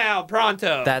right now,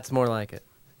 pronto. That's more like it.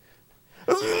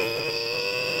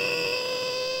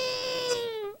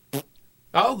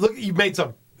 Oh, look, you made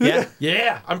some. Yeah.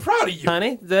 Yeah, I'm proud of you.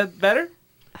 Honey, is that better?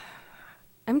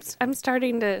 I'm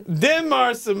starting to. Them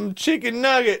are some chicken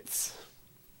nuggets.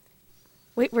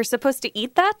 Wait, we're supposed to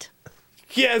eat that?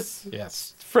 Yes,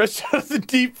 Yes, fresh out of the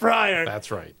deep fryer. that's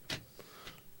right.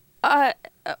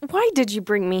 Why did you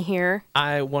bring me here?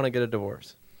 I want to get a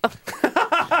divorce.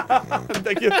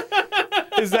 Thank you.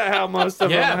 Is that how most of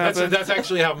them Yeah, happen? that's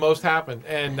actually how most happen.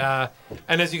 And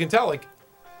as you can tell, like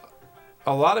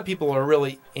a lot of people are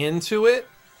really into it.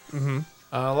 Mm-hmm.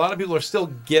 A lot of people are still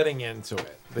getting into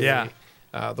it. Yeah.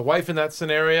 The wife in that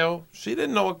scenario, she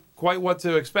didn't know quite what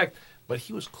to expect, but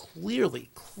he was clearly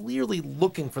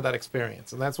looking for that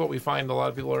experience, and that's what we find a lot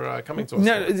of people are coming to us.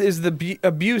 Now, for. is the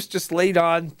abuse just laid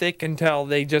on thick until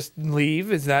they just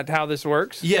leave? Is that how this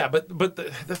works? Yeah, but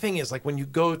the thing is, like when you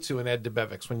go to an Ed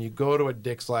DeBevick's, when you go to a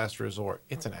Dick's Last Resort,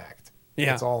 it's an act.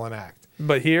 Yeah. It's all an act.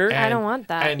 But here, I don't want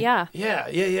that. Yeah.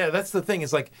 Yeah. That's the thing.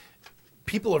 Is like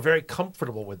people are very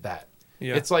comfortable with that.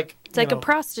 Yeah. It's like It's like a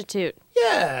prostitute.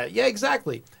 Yeah,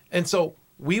 exactly. And so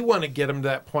we want to get them to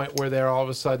that point where they're all of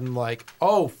a sudden like,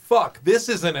 oh fuck, this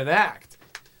isn't an act.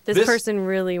 This person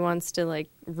really wants to like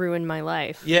ruin my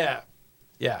life. Yeah.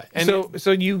 And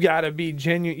so you gotta be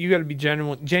genuine. You gotta be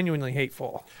genuinely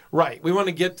hateful. right, we want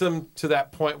to get them to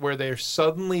that point where they're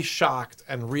suddenly shocked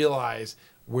and realize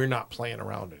we're not playing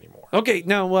around anymore. Okay,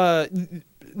 now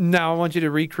I want you to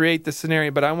recreate the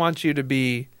scenario, but I want you to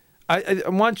be. I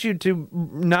want you to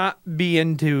not be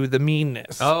into the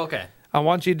meanness. Oh, okay. I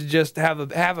want you to just have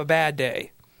a bad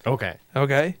day. Okay.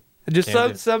 Okay, just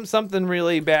Can do. something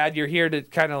really bad. You're here to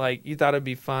kind of like you thought it'd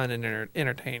be fun and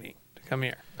entertaining to come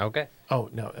here. Okay. Oh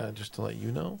no, just to let you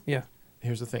know, Yeah.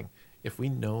 here's the thing. If we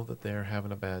know that they're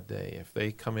having a bad day, if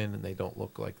they come in and they don't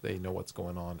look like they know what's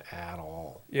going on at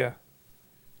all, Yeah.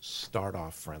 start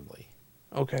off friendly.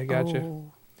 Okay, gotcha.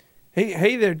 Oh.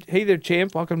 Hey there,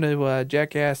 champ. Welcome to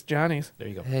Jackass Johnny's. There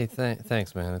you go. Hey,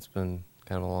 thanks, man. It's been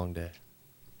kind of a long day.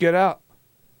 Get out.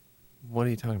 What are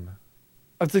you talking about?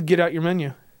 I said get out your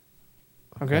menu.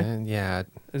 Okay. And yeah,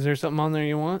 Is there something on there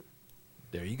you want?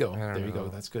 There you go. I don't There you go. know.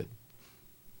 That's good.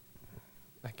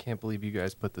 I can't believe you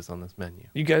guys put this on this menu.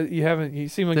 You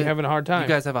seem like you're having a hard time. You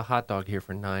guys have a hot dog here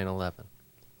for $9.11.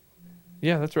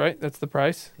 Yeah, that's right. That's the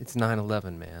price. It's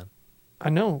 $9.11, man. I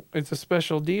know. It's a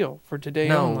special deal for today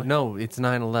No, only. no, it's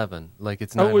 9/11. Like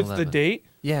it's 9/11. Oh, it's the date?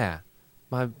 Yeah,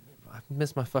 I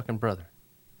miss my fucking brother.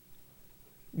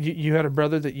 You had a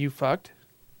brother that you fucked?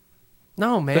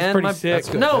 No, man, That's pretty my, sick. That's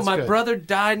good. No, That's my good. brother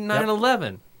died in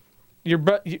 9/11. Your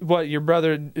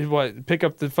brother pick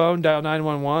up the phone, dial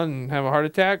 911 and have a heart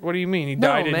attack? What do you mean? He No,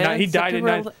 died in man, he died in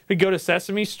September He'd go to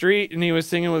Sesame Street and he was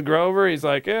singing with Grover. He's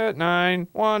like,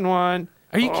 911.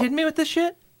 Are you kidding me with this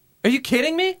shit? Are you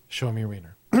kidding me? Show me your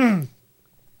wiener.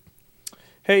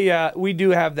 Hey, we do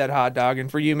have that hot dog,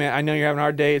 and for you, man, I know you're having a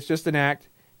hard day. It's just an act.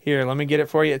 Here, let me get it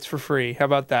for you. It's for free. How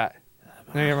about that?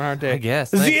 I know you're having a hard day. I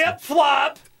guess. Thank you. Zip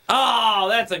flop. Oh,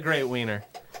 that's a great wiener.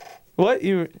 What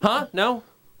you? Huh? No?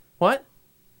 What?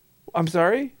 I'm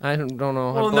sorry. I don't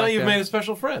know. Well, now you've made a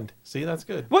special friend. See, that's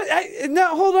good. What?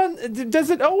 Now hold on. Does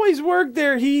it always work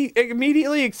there? He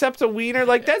immediately accepts a wiener.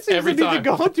 Like that seems Every to be time.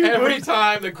 the go-to. Every move.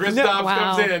 time the Kristoff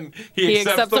Wow. comes in, he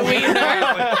accepts the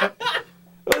wiener.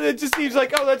 Well, it just seems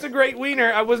like, oh, that's a great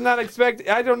wiener. I was not expecting.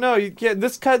 I don't know. You can't.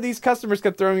 These customers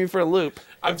kept throwing me for a loop.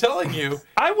 I'm telling you,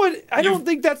 I don't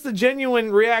think that's the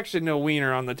genuine reaction to a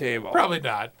wiener on the table. probably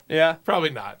not. Yeah.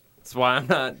 Probably not. That's why I'm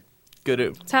not good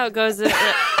at That's how it goes going to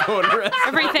restaurants.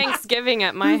 every Thanksgiving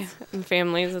at my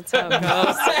family's. That's how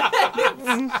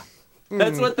it goes.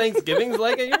 That's what Thanksgiving's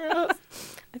like at your house?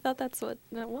 I thought that's what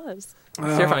that was.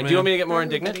 Terrifying. Do you want me to get more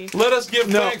indignant? Everybody. Let us give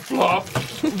thanks, Flop.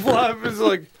 Flop is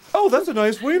like, oh, that's a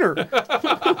nice wiener.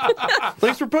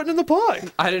 Thanks for putting in the pie.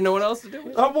 I didn't know what else to do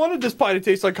with it. I wanted this pie to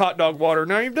taste like hot dog water.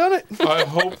 Now you've done it. I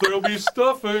hope there'll be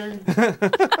stuffing.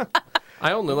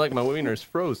 I only like my wieners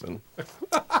frozen.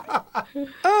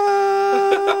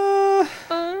 All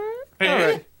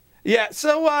right. Yeah,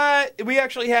 so we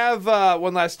actually have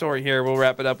one last story here we'll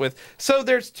wrap it up with. So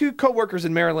there's two coworkers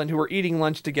in Maryland who were eating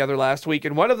lunch together last week,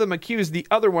 and one of them accused the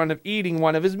other one of eating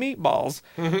one of his meatballs.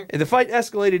 And the fight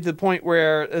escalated to the point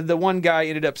where the one guy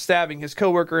ended up stabbing his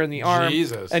coworker in the arm.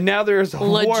 Jesus. And now there's a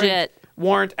Legit.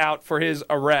 warrant out for his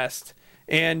arrest.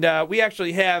 And we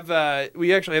actually have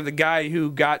the guy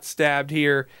who got stabbed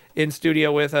here in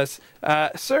studio with us.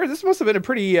 Sir, this must have been a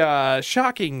pretty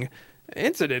shocking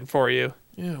incident for you.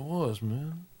 Yeah, it was,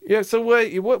 man. Yeah. So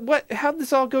what? How'd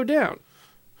this all go down?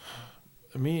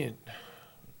 Me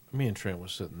and Trent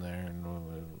was sitting there, and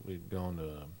we'd gone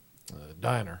to a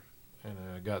diner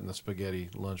and gotten the spaghetti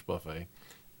lunch buffet,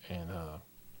 and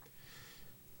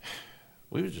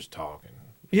we were just talking.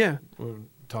 Yeah. We were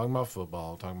talking about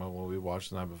football, talking about what we watched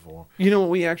the night before. You know what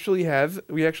we actually have?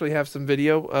 We actually have some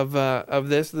video of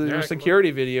this. The Yeah,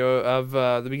 security video of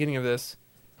the beginning of this.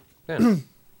 Yeah.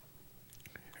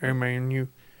 Hey man, you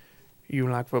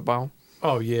like football?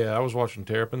 Oh yeah, I was watching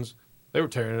Terrapins. They were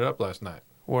tearing it up last night.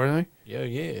 Were they? Yeah.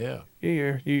 Yeah.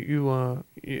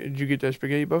 Did you get that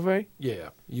spaghetti buffet? Yeah.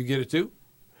 You get it too?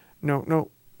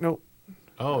 No.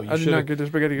 Oh, you I did should not get the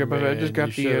spaghetti buffet. I Man, just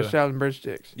got you the shoulda. salad and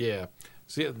breadsticks. Yeah.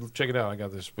 See, check it out. I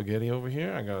got the spaghetti over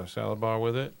here. I got a salad bar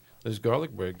with it. This garlic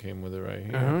bread came with it right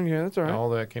here. Yeah, that's all right. All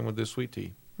that came with this sweet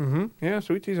tea. Yeah,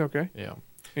 sweet tea's okay. Yeah.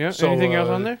 Yeah. So, Anything else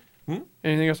on there? hmm?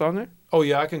 Anything else on there? Oh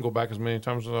yeah, I can go back as many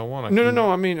times as I want.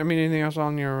 No. I mean, anything else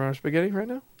on your spaghetti right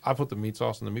now? I put the meat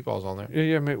sauce and the meatballs on there.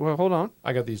 Yeah. Well, hold on.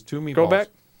 I got these two meatballs. Go back.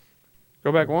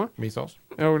 Go back one. Meat sauce,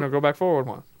 Oh no, go back forward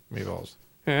one. meatballs.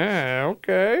 Yeah.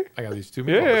 Okay. I got these two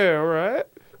meatballs. Yeah. All right.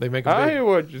 They make them I big. hear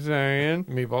what you're saying.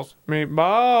 Meatballs.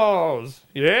 Meatballs.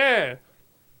 Yeah.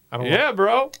 I don't. Yeah, Like,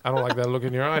 bro. I don't like that look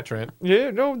in your eye, Trent.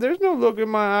 Yeah. No, there's no look in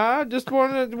my eye. Just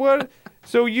wanted what.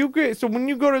 So when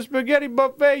you go to spaghetti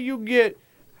buffet, you get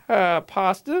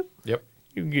pasta. Yep.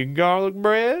 You get garlic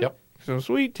bread. Yep. Some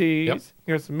sweet teas. Yep.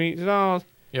 Get some meat sauce.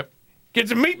 Yep. Get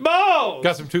some meatballs.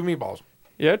 Got some two meatballs.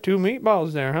 Yeah, 2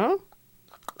 meatballs there, huh?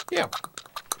 Yeah.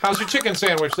 How's your chicken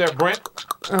sandwich there, Brent?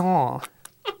 Oh,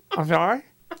 I'm sorry.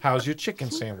 How's your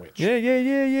chicken sandwich? Yeah.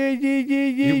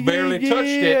 You barely touched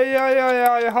it.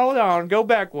 Yeah. Hold on. Go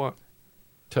back one.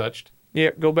 Touched. Yeah,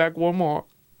 go back one more.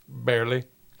 Barely.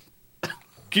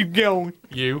 Keep going.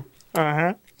 You.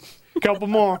 Uh-huh. Couple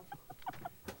more.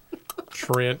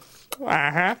 Trent.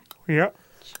 Uh-huh. Yep.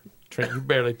 Trent, you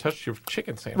barely touched your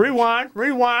chicken sandwich. Rewind.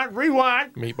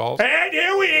 Meatballs. Hey,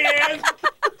 there we is.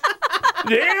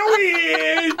 There we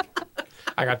is.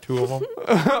 I got two of them.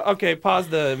 Okay, pause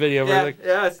the video.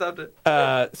 Yeah, I stopped it.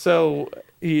 So,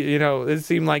 it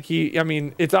seemed like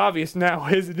it's obvious now,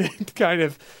 isn't it? Kind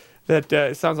of that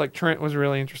it sounds like Trent was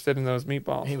really interested in those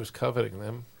meatballs. He was coveting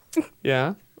them.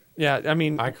 Yeah. Yeah, I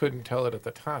mean, I couldn't tell it at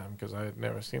the time because I had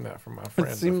never seen that from my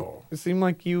friends before. it seemed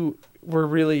like you were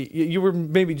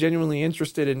maybe genuinely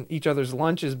interested in each other's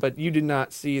lunches, but you did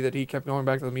not see that he kept going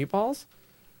back to the meatballs?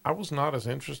 I was not as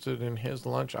interested in his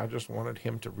lunch. I just wanted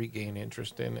him to regain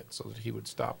interest in it so that he would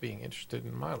stop being interested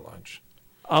in my lunch.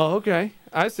 Oh, okay.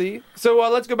 I see. So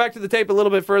let's go back to the tape a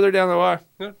little bit further down the wire.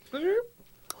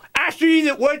 I see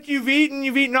that what you've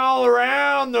eaten all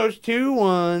around those 2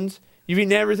 ones. You've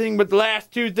eaten everything but the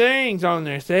last 2 things on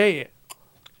there. Say it.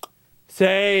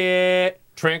 Say it.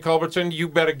 Trent Culbertson, you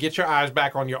better get your eyes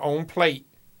back on your own plate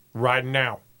right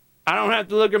now. I don't have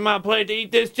to look at my plate to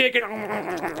eat this chicken.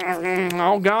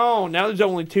 All gone. Now there's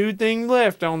only 2 things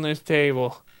left on this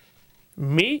table.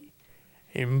 Meat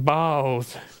and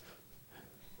balls.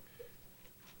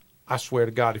 I swear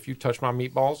to God, if you touch my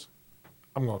meatballs,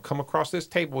 I'm going to come across this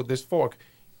table with this fork.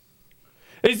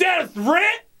 Is that a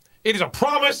threat? It is a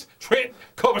promise, Trent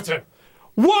Culbertson.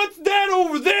 What's that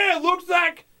over there? It looks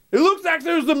like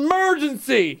there's an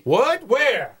emergency. What?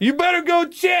 Where? You better go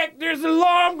check. There's an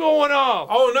alarm going off.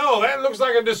 Oh, no, that looks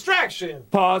like a distraction.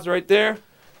 Pause right there.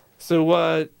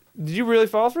 So, did you really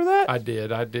fall for that? I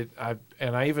did.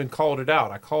 And I even called it out.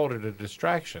 I called it a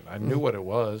distraction. I knew what it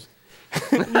was.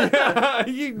 Yeah,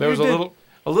 There was a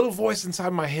little voice inside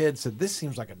my head said, this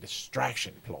seems like a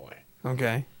distraction ploy.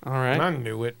 Okay, all right. And I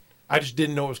knew it. I just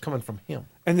didn't know it was coming from him.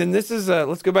 And then this is,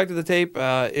 let's go back to the tape.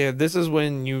 This is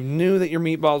when you knew that your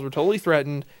meatballs were totally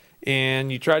threatened, and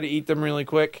you tried to eat them really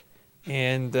quick,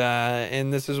 and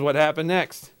this is what happened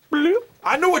next. Bloop.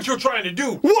 I know what you're trying to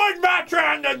do. What am I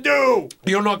trying to do?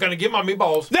 You're not going to get my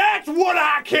meatballs. That's what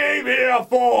I came here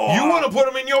for. You want to put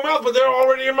them in your mouth, but they're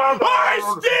already in my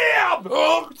mouth. Stab!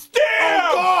 Oh,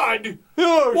 Stab! God!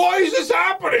 Why is this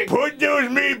happening? Put those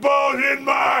meatballs in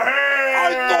my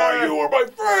hand! I thought you were my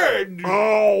friend.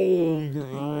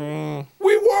 Oh.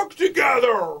 We work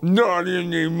together. Not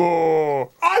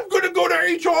anymore. I'm going to go to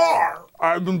HR.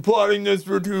 I've been plotting this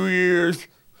for 2 years.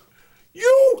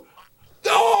 You...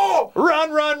 Oh!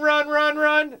 Run!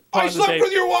 I slept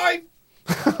with your wife.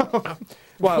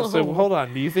 Wow, so hold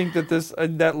on. Do you think that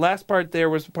that last part there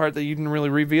was the part that you didn't really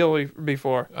reveal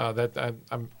before?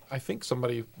 I think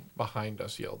somebody behind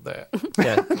us yelled that.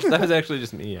 Yeah, that was actually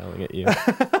just me yelling at you.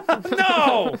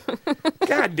 No!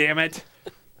 God damn it.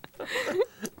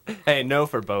 Hey, no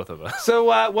for both of us. So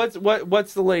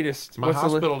what's the latest? My What's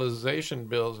hospitalization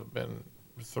bills have been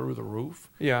through the roof.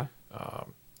 Yeah. How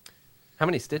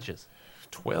many stitches?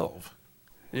 12.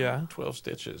 Yeah. 12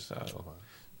 stitches.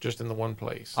 Just in the one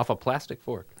place. Off a plastic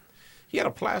fork. He had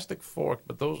a plastic fork,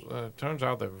 but those turns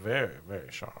out they're very, very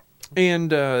sharp. And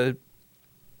do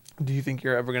you think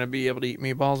you're ever going to be able to eat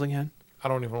meatballs again? I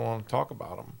don't even want to talk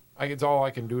about them. It's all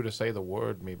I can do to say the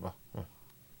word meatball.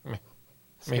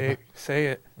 Say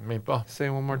it. Meatball. Say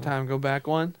it one more time. Go back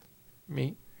one.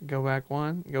 Meat. Go back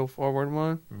one. Go forward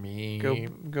one. Me.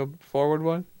 Go forward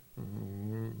one.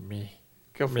 Me.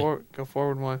 Go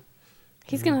forward one.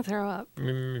 He's gonna throw up.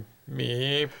 Me.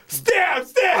 Stab!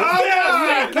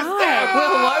 God. Well,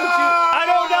 why would you?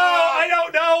 I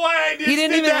don't know why I just He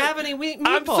didn't did even that. have any meatballs.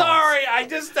 I'm sorry. I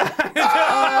just.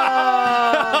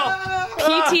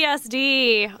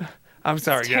 PTSD. I'm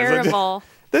sorry, It's guys. terrible.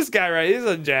 This guy, right? He's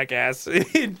a jackass,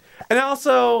 and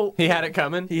also He had it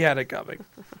coming. he had it coming.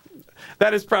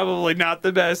 That is probably not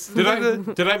the best. Did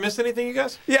I miss anything, you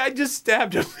guys? Yeah, I just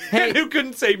stabbed him. Hey. Who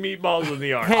couldn't say meatballs in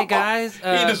the arm? Hey guys,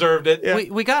 He deserved it. Yeah.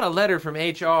 we got a letter from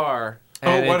HR. Oh,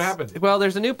 and what it's- happened? Well,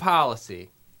 there's a new policy,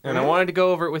 and I wanted to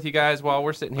go over it with you guys while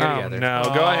we're sitting here Oh, together. no.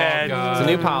 Go Oh, ahead. God. It's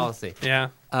a new policy. Yeah.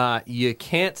 You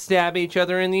can't stab each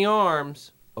other in the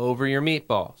arms over your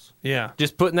meatballs. Yeah.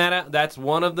 Just putting that out. That's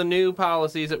one of the new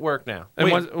policies at work now.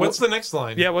 And Wait, what's the next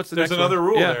line? Yeah, what's the There's next another one?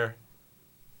 rule Yeah. there.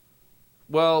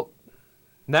 Well,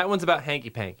 that one's about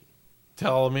hanky-panky.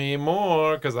 Tell me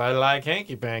more, because I like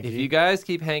hanky-panky. If you guys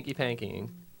keep hanky-pankying,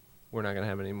 we're not going to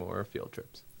have any more field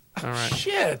trips. All right.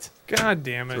 Shit. God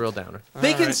damn It's it. a real downer.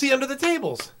 They can right. see under the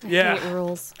tables. Yeah. Hate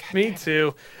rules. Me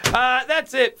too.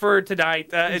 That's it for tonight.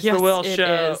 It's Yes, the Will it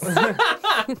Show.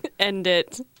 End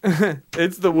it.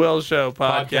 It's the Will Show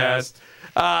podcast.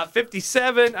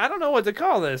 57. I don't know what to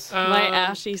call this. My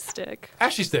ashy stick.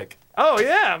 Ashy stick. Oh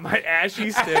yeah, my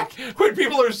ashy stick. When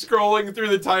people are scrolling through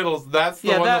the titles, that's the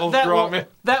one that'll draw me.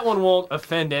 that one won't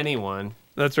offend anyone.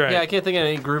 That's right. Yeah, I can't think of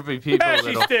any group of people Ashy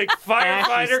that'll... stick, Ashy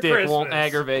firefighter stick Christmas. won't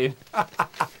aggravate.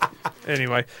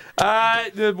 Anyway,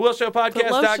 the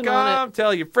WillShowPodcast.com.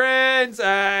 Tell your friends.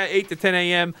 8 to 10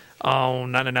 a.m.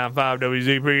 on 99.5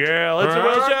 WZPL. It's the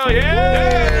Will Show.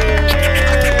 Yay!